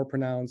lines are more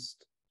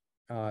pronounced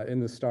in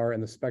the star,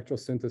 and the spectral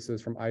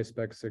synthesis from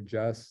iSpec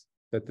suggests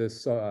that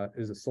this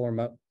is a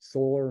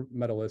solar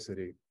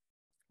metallicity,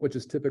 which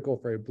is typical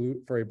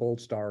for a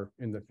bulge star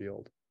in the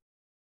field.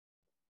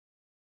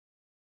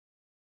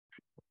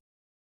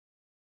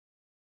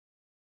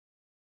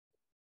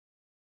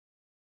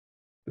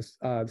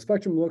 The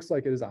spectrum looks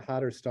like it is a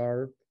hotter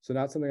star, so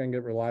not something I can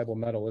get reliable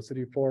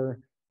metallicity for.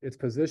 Its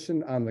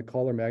position on the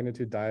color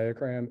magnitude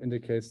diagram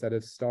indicates that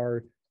if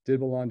star did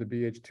belong to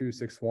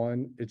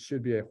BH261, it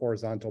should be a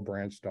horizontal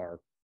branch star.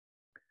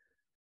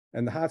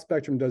 And the hot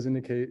spectrum does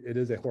indicate it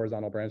is a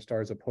horizontal branch star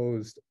as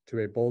opposed to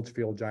a bulge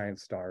field giant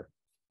star.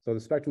 So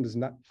the spectrum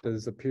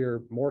does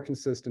appear more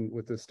consistent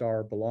with the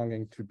star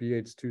belonging to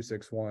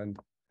BH261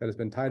 that has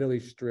been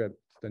tidally stripped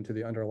than to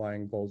the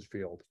underlying bulge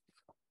field.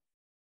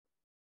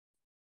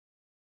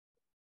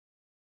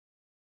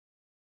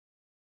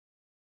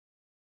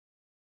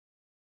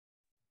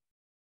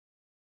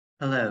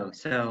 Hello,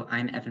 so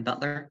I'm Evan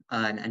Butler,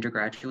 an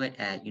undergraduate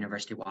at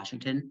University of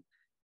Washington,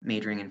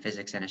 majoring in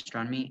physics and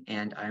astronomy,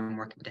 and I'm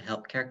working to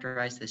help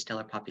characterize the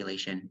stellar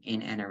population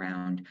in and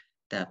around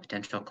the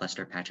potential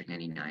cluster Patchick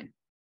 99.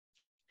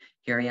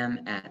 Here I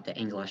am at the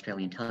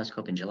Anglo-Australian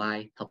Telescope in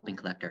July, helping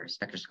collect our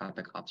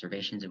spectroscopic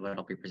observations of what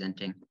I'll be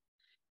presenting.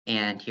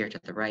 And here to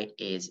the right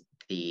is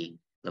the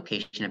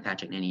location of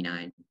Patchick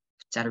 99.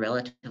 It's at a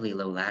relatively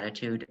low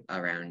latitude,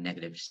 around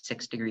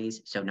 -6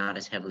 degrees, so not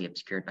as heavily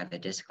obscured by the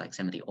disk like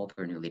some of the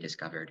older newly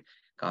discovered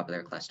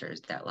globular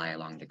clusters that lie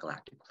along the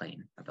galactic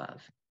plane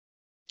above.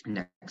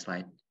 Next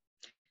slide.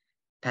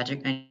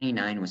 Patchick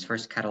 99 was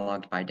first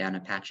cataloged by Dana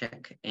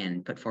Patchick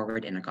and put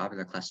forward in a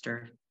globular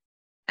cluster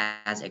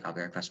as a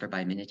globular cluster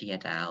by Minity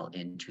et al.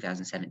 In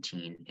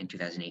 2017 and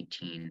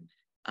 2018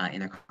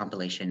 in a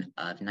compilation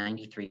of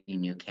 93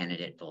 new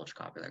candidate bulge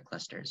globular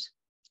clusters.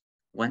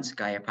 Once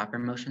Gaia proper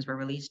motions were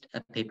released,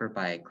 a paper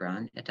by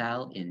Gran et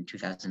al. In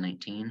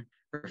 2019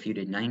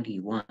 refuted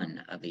 91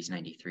 of these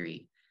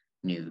 93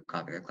 new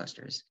globular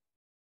clusters.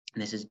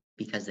 And this is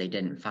because they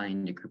didn't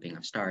find a grouping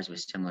of stars with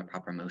similar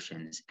proper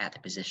motions at the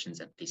positions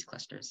of these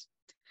clusters.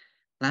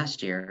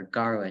 Last year,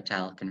 Garo et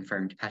al.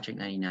 Confirmed Patchick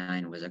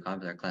 99 was a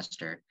globular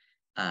cluster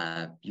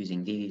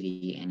using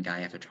VVV and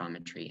Gaia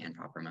photometry and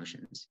proper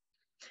motions.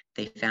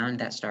 They found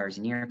that stars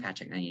near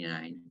Patchick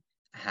 99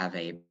 have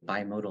a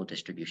bimodal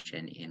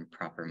distribution in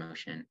proper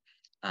motion,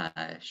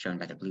 shown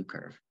by the blue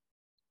curve.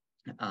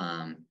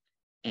 And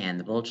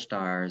the bulge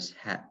stars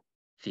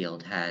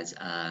field has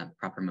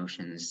proper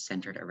motions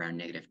centered around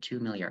 -2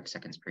 milliarc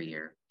seconds per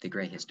year, the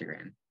gray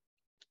histogram.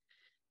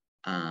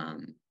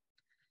 And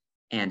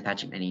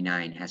Patchick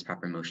 99 has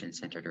proper motion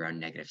centered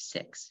around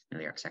 -6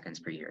 milliarc seconds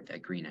per year, the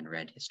green and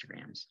red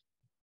histograms.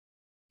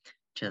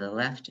 To the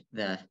left,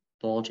 the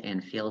bulge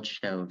and field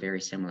show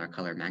very similar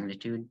color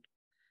magnitude,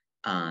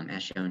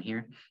 as shown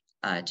here.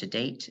 To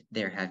date,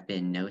 there have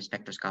been no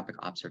spectroscopic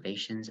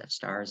observations of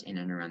stars in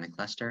and around the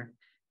cluster,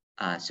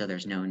 so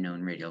there's no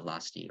known radial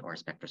velocity or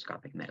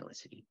spectroscopic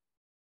metallicity.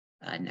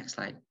 Next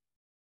slide.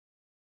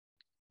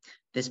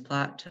 This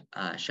plot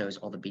shows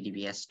all the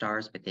BDBS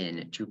stars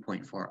within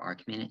 2.4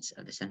 arc minutes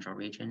of the central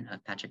region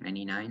of Patchick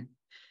 99.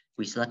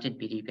 We selected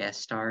BDBS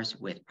stars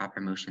with proper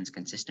motions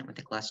consistent with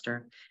the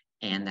cluster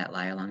and that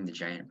lie along the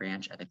giant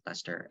branch of the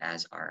cluster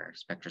as our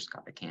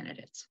spectroscopic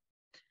candidates.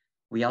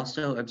 We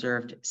also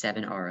observed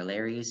 7 RR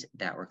Lyraes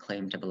that were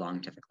claimed to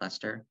belong to the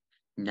cluster,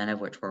 none of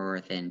which were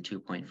within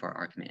 2.4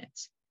 arc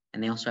minutes.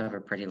 And they also have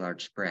a pretty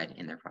large spread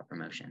in their proper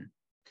motion.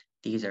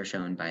 These are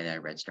shown by the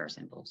red star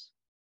symbols.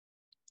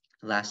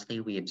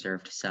 Lastly, we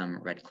observed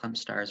some red clump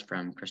stars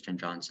from Kristen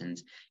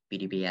Johnson's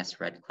BDBS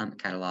red clump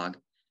catalog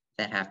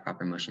that have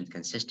proper motions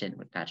consistent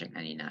with Patchick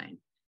 99,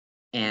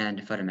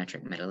 and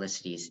photometric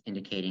metallicities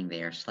indicating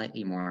they are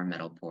slightly more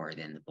metal poor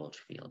than the bulge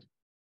field.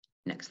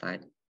 Next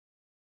slide.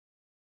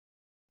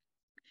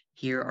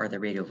 Here are the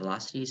radial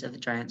velocities of the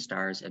giant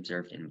stars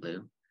observed in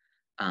blue.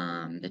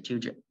 The two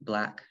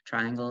black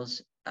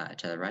triangles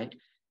to the right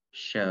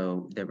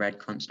show the red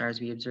clump stars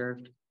we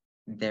observed.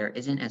 There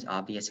isn't as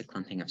obvious a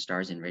clumping of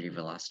stars in radial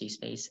velocity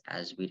space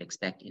as we'd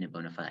expect in a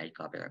bona fide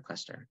globular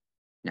cluster.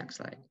 Next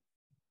slide.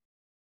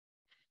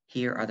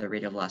 Here are the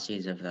radial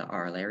velocities of the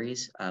RR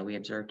Lyraes we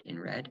observed in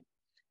red.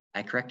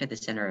 I corrected the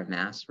center of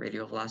mass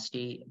radial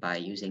velocity by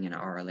using an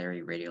RR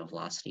Lyrae radial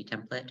velocity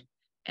template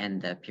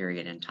and the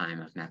period and time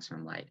of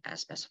maximum light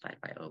as specified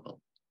by Ogle.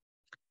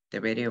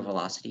 The radial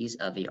velocities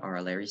of the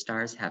RR Lyrae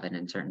stars have an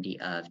uncertainty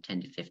of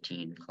 10 to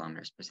 15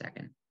 kilometers per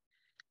second.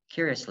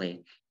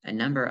 Curiously, a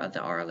number of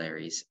the RR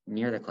Lyraes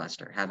near the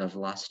cluster have a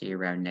velocity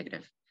around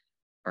negative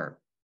or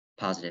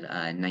positive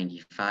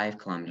 95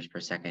 kilometers per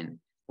second,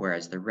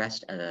 whereas the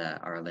rest of the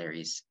RR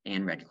Lyraes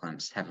and red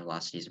clumps have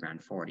velocities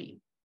around 40.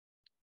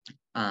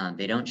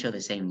 They don't show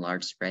the same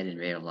large spread in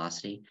radial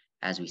velocity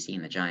as we see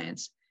in the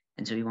giants,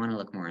 and so we want to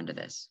look more into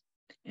this.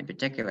 In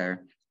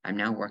particular, I'm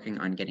now working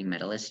on getting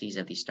metallicities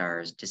of these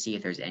stars to see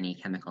if there's any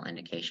chemical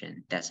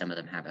indication that some of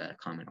them have a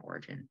common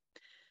origin.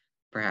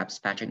 Perhaps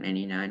Patchick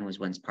 99 was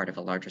once part of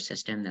a larger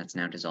system that's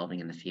now dissolving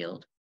in the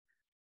field.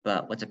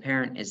 But what's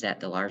apparent is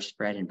that the large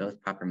spread in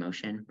both proper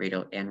motion,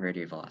 radial and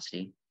radial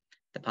velocity,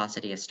 the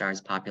paucity of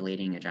stars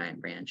populating a giant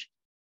branch,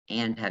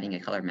 and having a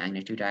color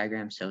magnitude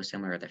diagram so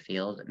similar to the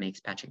field makes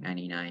Patchick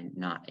 99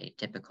 not a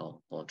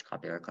typical bulge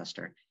globular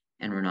cluster,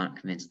 and we're not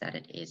convinced that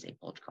it is a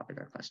bulge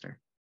globular cluster.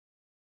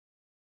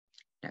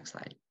 Next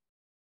slide.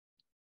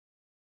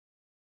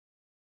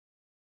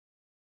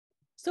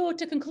 So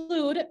to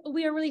conclude,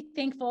 we are really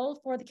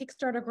thankful for the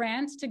Kickstarter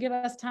grant to give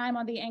us time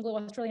on the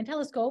Anglo-Australian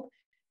telescope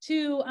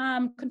to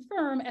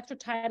confirm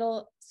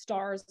extra-tidal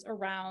stars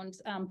around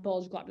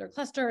bulge globular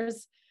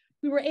clusters.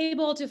 We were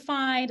able to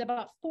find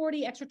about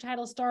 40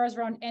 extra-tidal stars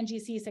around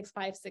NGC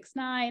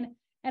 6569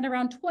 and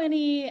around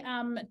 20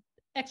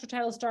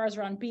 extra-tidal stars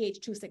around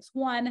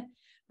BH261.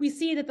 We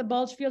see that the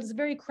bulge field is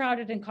very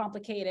crowded and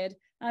complicated.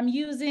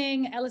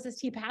 Using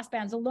LSST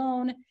passbands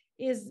alone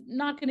is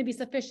not going to be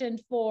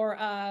sufficient for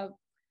a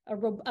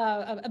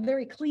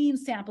very clean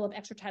sample of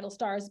extra-tidal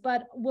stars,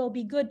 but will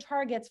be good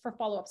targets for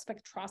follow-up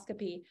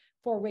spectroscopy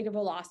for radial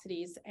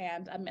velocities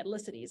and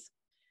metallicities.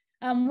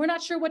 We're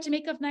not sure what to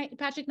make of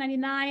Patchick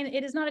 99.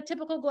 It is not a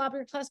typical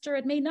globular cluster.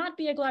 It may not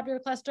be a globular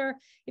cluster.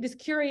 It is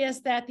curious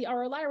that the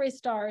RR Lyrae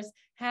stars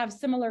have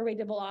similar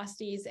radial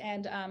velocities,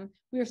 and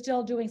we are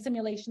still doing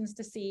simulations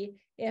to see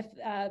if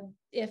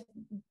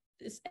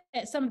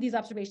some of these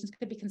observations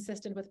could be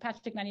consistent with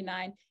Patchick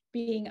 99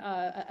 being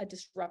a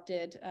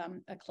disrupted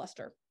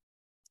cluster.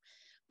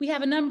 We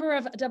have a number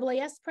of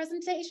AAS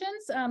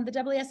presentations. The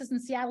AAS is in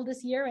Seattle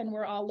this year, and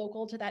we're all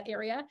local to that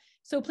area.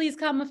 So please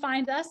come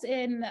find us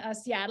in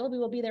Seattle. We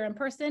will be there in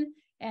person.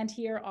 And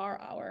here are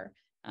our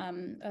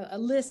a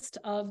list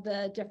of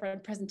the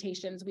different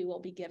presentations we will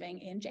be giving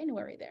in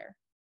January there.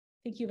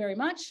 Thank you very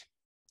much.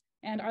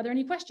 And are there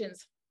any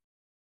questions?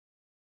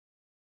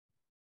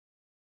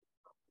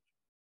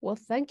 Well,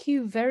 thank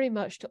you very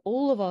much to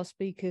all of our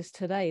speakers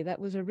today. That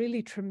was a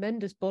really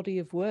tremendous body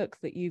of work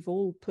that you've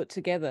all put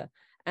together,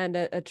 and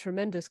a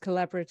tremendous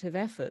collaborative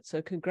effort.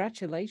 So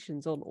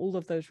congratulations on all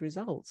of those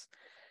results.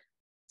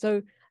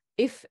 So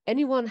if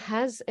anyone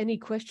has any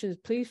questions,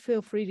 please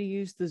feel free to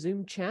use the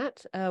Zoom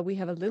chat. We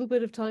have a little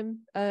bit of time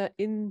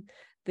in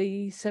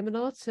the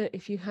seminar. So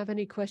if you have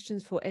any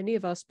questions for any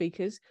of our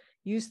speakers,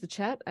 use the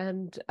chat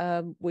and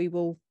we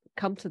will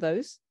come to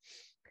those.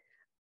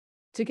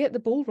 To get the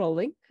ball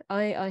rolling,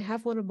 I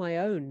have one of my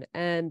own,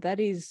 and that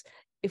is,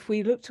 if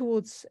we look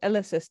towards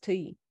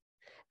LSST,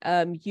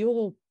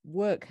 your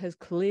work has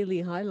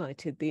clearly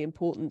highlighted the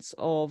importance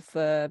of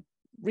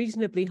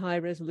reasonably high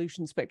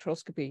resolution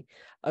spectroscopy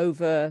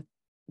over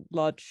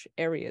large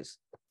areas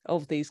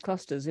of these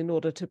clusters in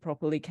order to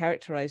properly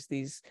characterize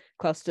these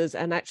clusters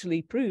and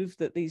actually prove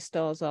that these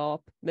stars are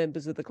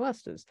members of the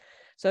clusters.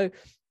 So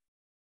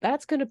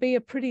that's going to be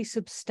a pretty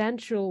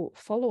substantial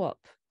follow-up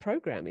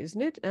program,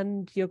 isn't it?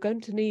 And you're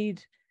going to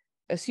need,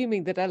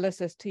 assuming that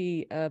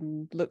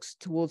LSST looks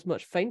towards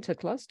much fainter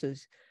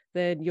clusters,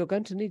 then you're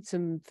going to need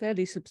some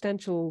fairly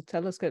substantial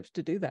telescopes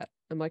to do that.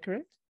 Am I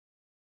correct?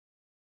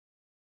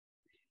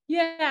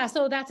 Yeah,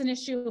 so that's an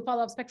issue,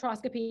 follow-up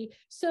spectroscopy.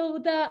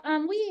 So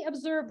we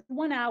observed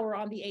 1 hour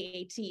on the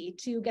AAT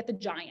to get the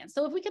giants.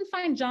 So if we can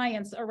find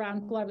giants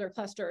around globular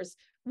clusters,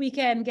 we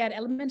can get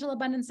elemental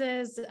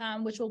abundances,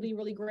 which will be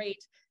really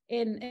great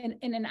in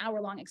an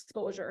hour-long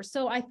exposure.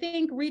 So I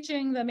think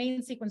reaching the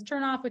main sequence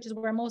turnoff, which is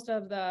where most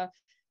of the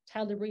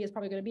tidal debris is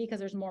probably going to be because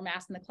there's more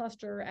mass in the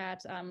cluster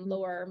at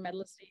lower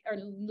metallicity or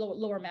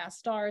lower mass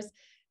stars,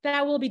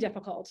 that will be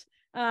difficult.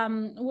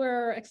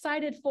 We're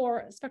excited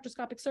for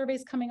spectroscopic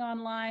surveys coming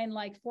online,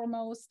 like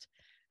Foremost,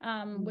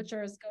 which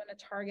is going to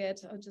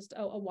target just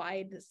a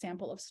wide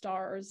sample of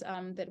stars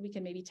that we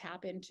can maybe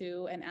tap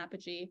into, and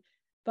apogee.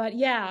 But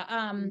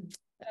yeah,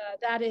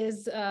 that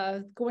is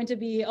going to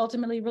be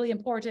ultimately really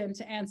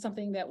important, and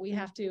something that we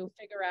have to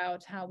figure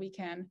out how we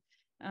can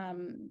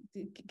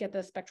get the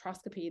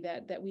spectroscopy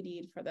that we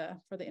need for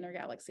the inner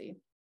galaxy.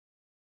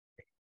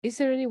 Is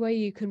there any way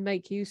you can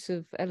make use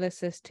of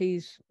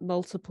LSST's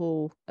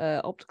multiple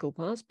optical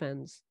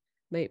passbands,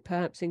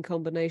 perhaps in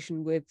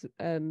combination with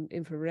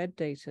infrared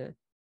data,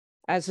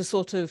 as a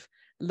sort of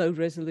low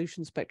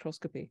resolution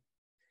spectroscopy?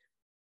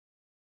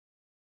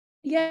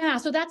 Yeah,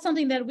 so that's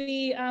something that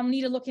we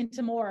need to look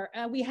into more.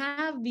 We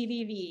have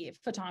VVV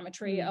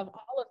photometry of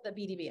all of the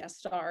BDBS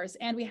stars,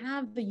 and we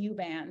have the U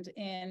band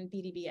in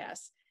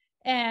BDBS.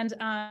 And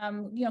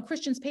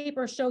Kristen's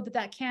paper showed that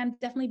that can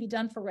definitely be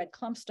done for red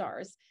clump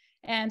stars.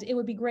 And it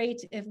would be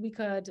great if we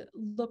could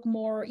look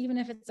more, even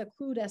if it's a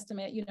crude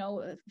estimate,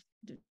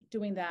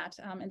 doing that.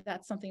 And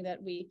that's something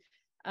that we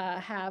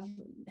have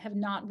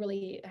not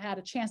really had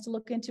a chance to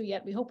look into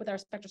yet. We hope with our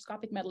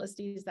spectroscopic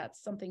Metallicities,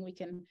 that's something we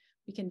can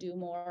do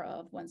more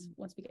of once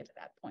we get to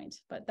that point.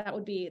 But that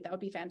would be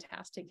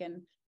fantastic,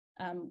 and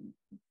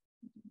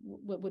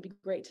would be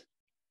great.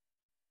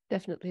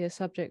 Definitely a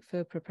subject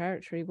for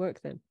preparatory work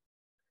then.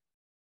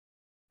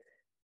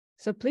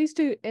 So please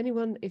do,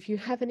 anyone, if you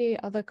have any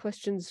other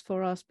questions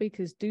for our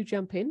speakers, do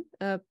jump in.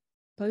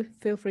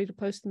 Feel free to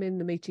post them in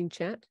the meeting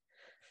chat.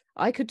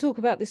 I could talk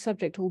about this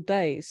subject all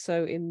day.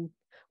 So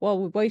while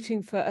we're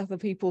waiting for other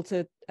people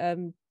to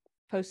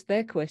post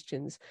their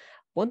questions,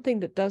 one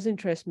thing that does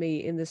interest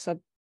me in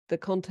the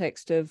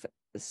context of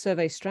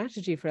survey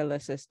strategy for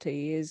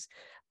LSST is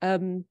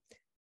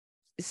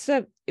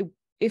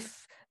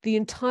if the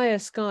entire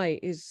sky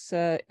is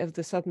of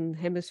the southern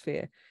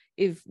hemisphere,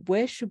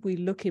 where should we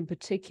look in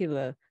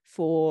particular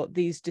for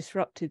these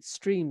disrupted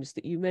streams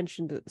that you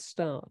mentioned at the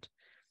start?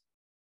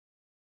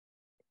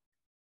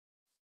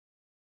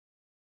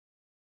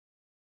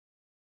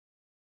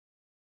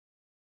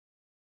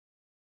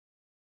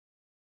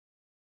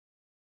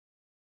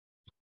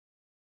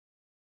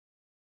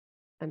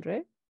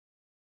 Andrea?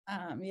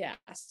 Yeah,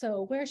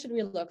 so where should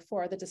we look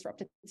for the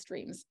disrupted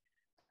streams?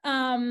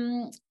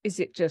 Is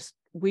it just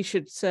we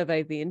should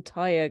survey the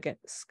entire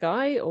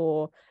sky,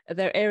 or are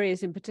there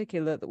areas in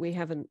particular that we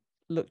haven't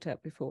looked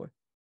at before?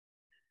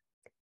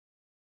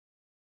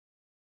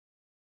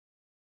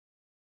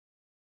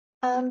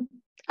 I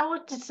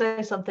want to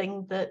say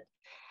something that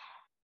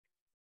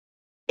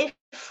if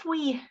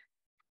we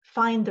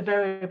find the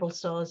variable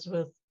stars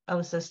with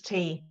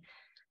LSST,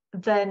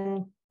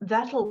 then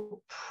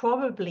that'll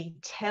probably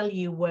tell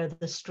you where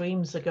the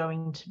streams are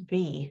going to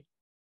be.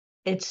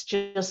 It's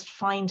just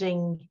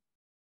finding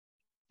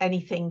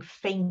anything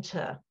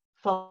fainter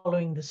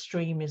following the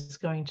stream is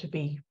going to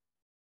be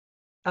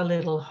a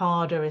little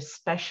harder,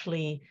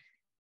 especially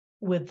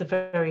with the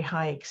very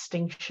high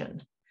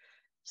extinction.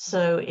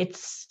 So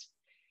it's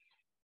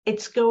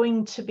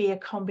going to be a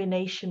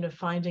combination of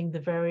finding the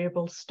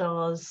variable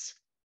stars,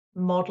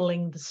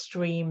 modeling the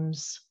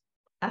streams,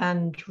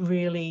 and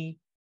really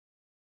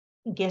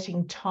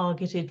getting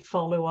targeted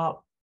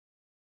follow-up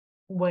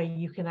where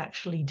you can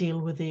actually deal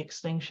with the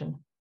extinction.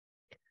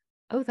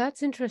 Oh,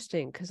 that's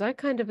interesting, because I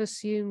kind of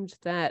assumed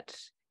that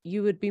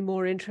you would be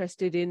more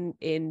interested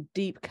in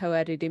deep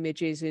co-added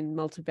images in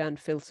multiband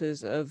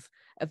filters of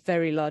a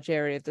very large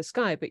area of the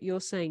sky, but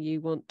you're saying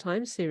you want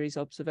time series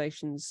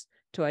observations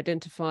to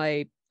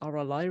identify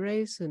RR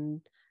Lyrae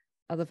and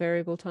other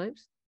variable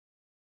types?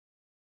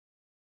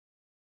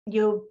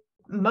 You're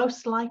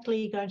most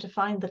likely going to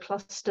find the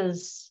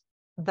clusters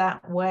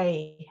that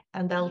way,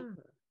 and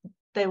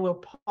they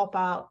will pop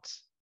out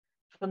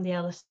from the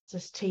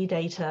LSST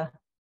data.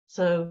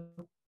 So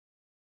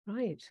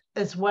right,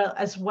 as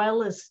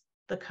well as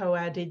the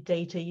co-added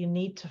data, you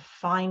need to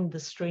find the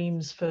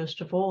streams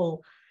first of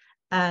all,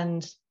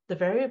 and the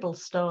variable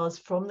stars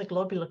from the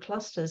globular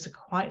clusters are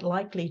quite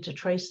likely to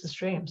trace the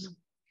streams.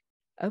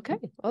 Okay,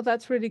 well,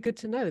 that's really good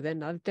to know.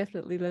 Then I've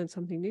definitely learned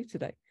something new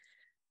today.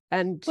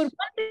 But one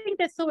thing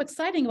that's so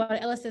exciting about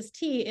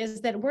LSST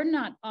is that we're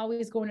not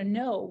always going to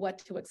know what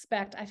to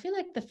expect. I feel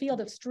like the field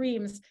of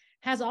streams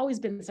has always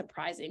been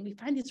surprising. We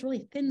find these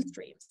really thin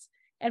streams,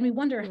 and we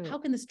wonder, how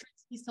can the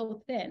streams be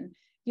so thin?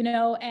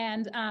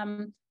 And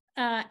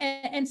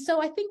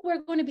so I think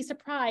we're going to be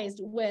surprised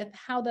with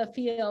how the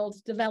field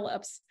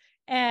develops.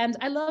 And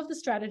I love the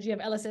strategy of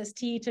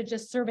LSST to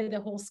just survey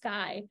the whole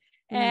sky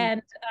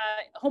and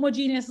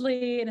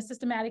homogeneously in a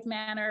systematic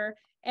manner,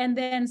 and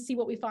then see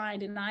what we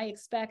find. And I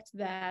expect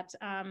that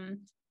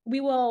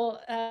we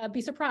will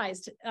be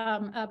surprised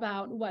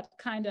about what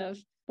kind of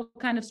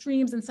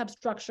streams and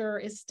substructure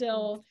is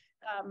still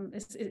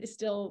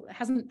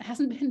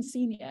hasn't been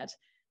seen yet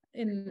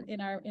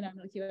in our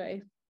Milky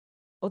Way.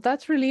 Well,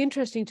 that's really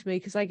interesting to me,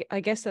 because I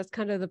guess that's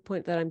kind of the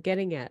point that I'm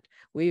getting at.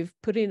 We've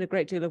put in a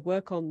great deal of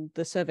work on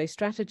the survey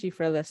strategy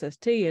for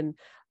LSST, and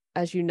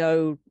as you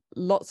know,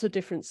 lots of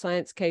different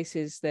science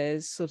cases,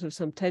 there's sort of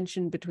some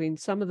tension between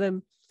some of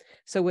them.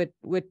 So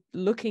we're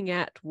looking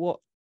at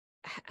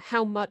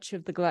how much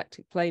of the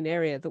galactic plane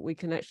area that we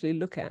can actually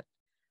look at.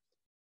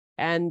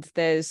 And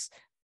there's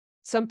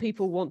some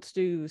people want to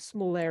do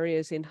small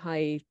areas in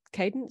high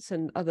cadence,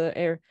 and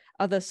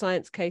other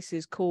science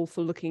cases call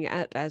for looking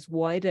at as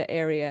wider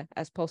area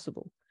as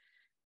possible.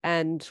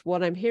 And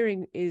what I'm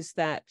hearing is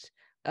that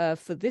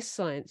for this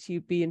science,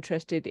 you'd be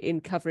interested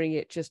in covering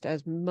it just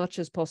as much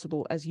as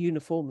possible, as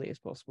uniformly as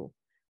possible.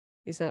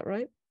 Is that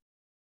right?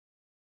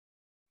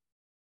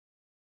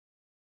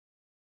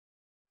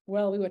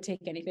 Well, we would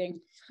take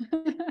anything.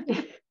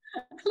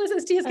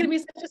 LSST is going to be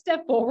such a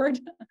step forward,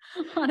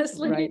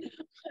 honestly. Right.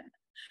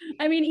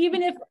 I mean,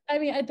 even if, I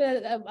mean,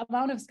 the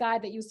amount of sky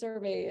that you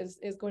survey is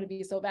going to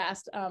be so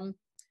vast. I'm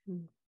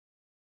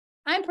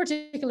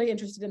particularly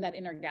interested in that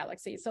inner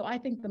galaxy. So I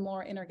think the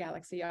more inner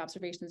galaxy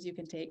observations you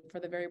can take for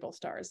the variable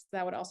stars,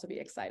 that would also be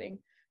exciting.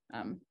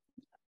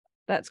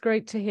 That's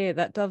great to hear.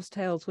 That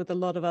dovetails with a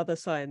lot of other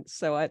science.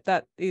 So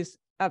that is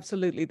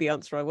absolutely the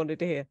answer I wanted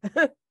to hear.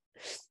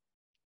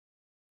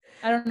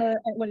 I don't know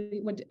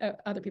what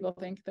other people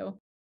think, though.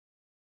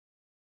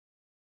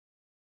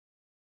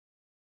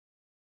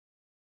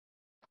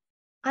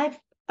 I've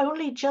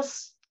only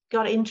just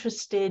got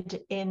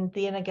interested in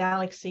the inner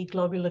galaxy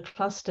globular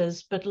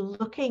clusters, but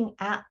looking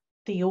at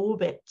the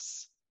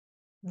orbits,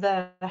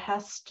 there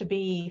has to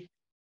be,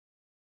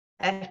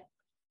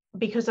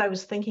 because I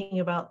was thinking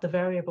about the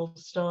variable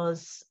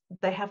stars,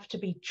 they have to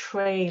be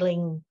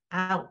trailing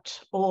out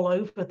all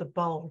over the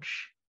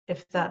bulge,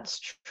 if that's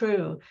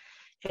true.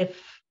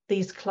 If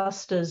these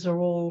clusters are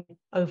all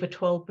over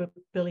 12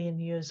 billion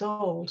years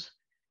old,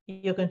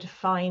 you're going to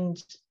find,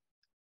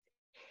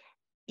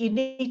 you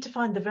need to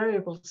find the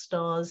variable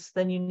stars,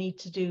 then you need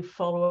to do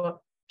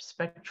follow-up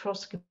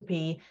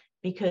spectroscopy,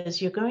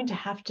 because you're going to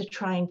have to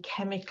try and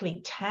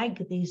chemically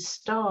tag these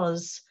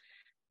stars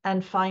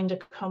and find a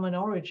common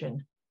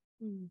origin.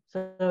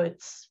 So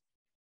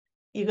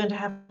you're going to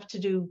have to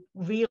do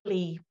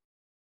really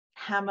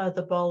hammer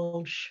the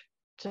bulge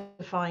to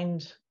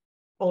find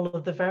all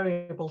of the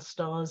variable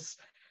stars,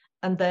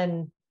 and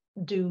then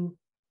do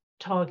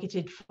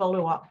targeted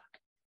follow-up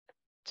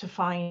to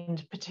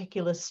find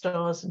particular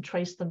stars and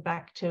trace them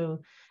back to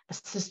a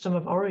system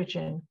of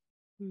origin.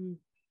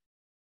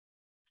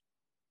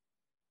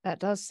 That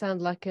does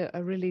sound like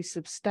a really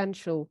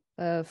substantial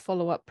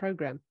follow-up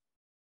program,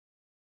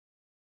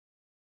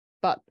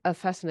 but a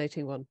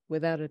fascinating one,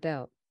 without a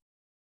doubt.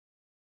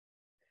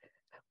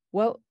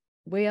 Well,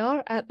 we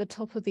are at the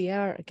top of the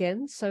hour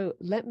again, so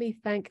let me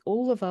thank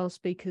all of our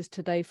speakers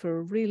today for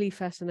a really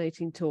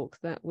fascinating talk.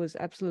 That was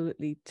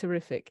absolutely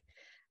terrific.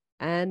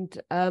 And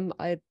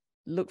I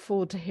look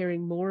forward to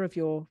hearing more of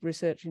your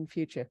research in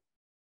future.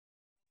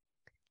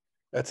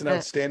 That's an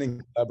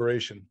outstanding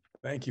collaboration.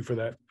 Thank you for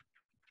that.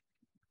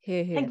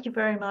 Hear, hear. Thank you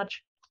very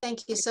much.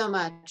 Thank you so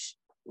much.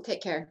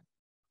 Take care.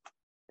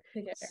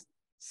 Take care.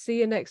 See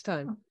you next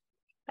time.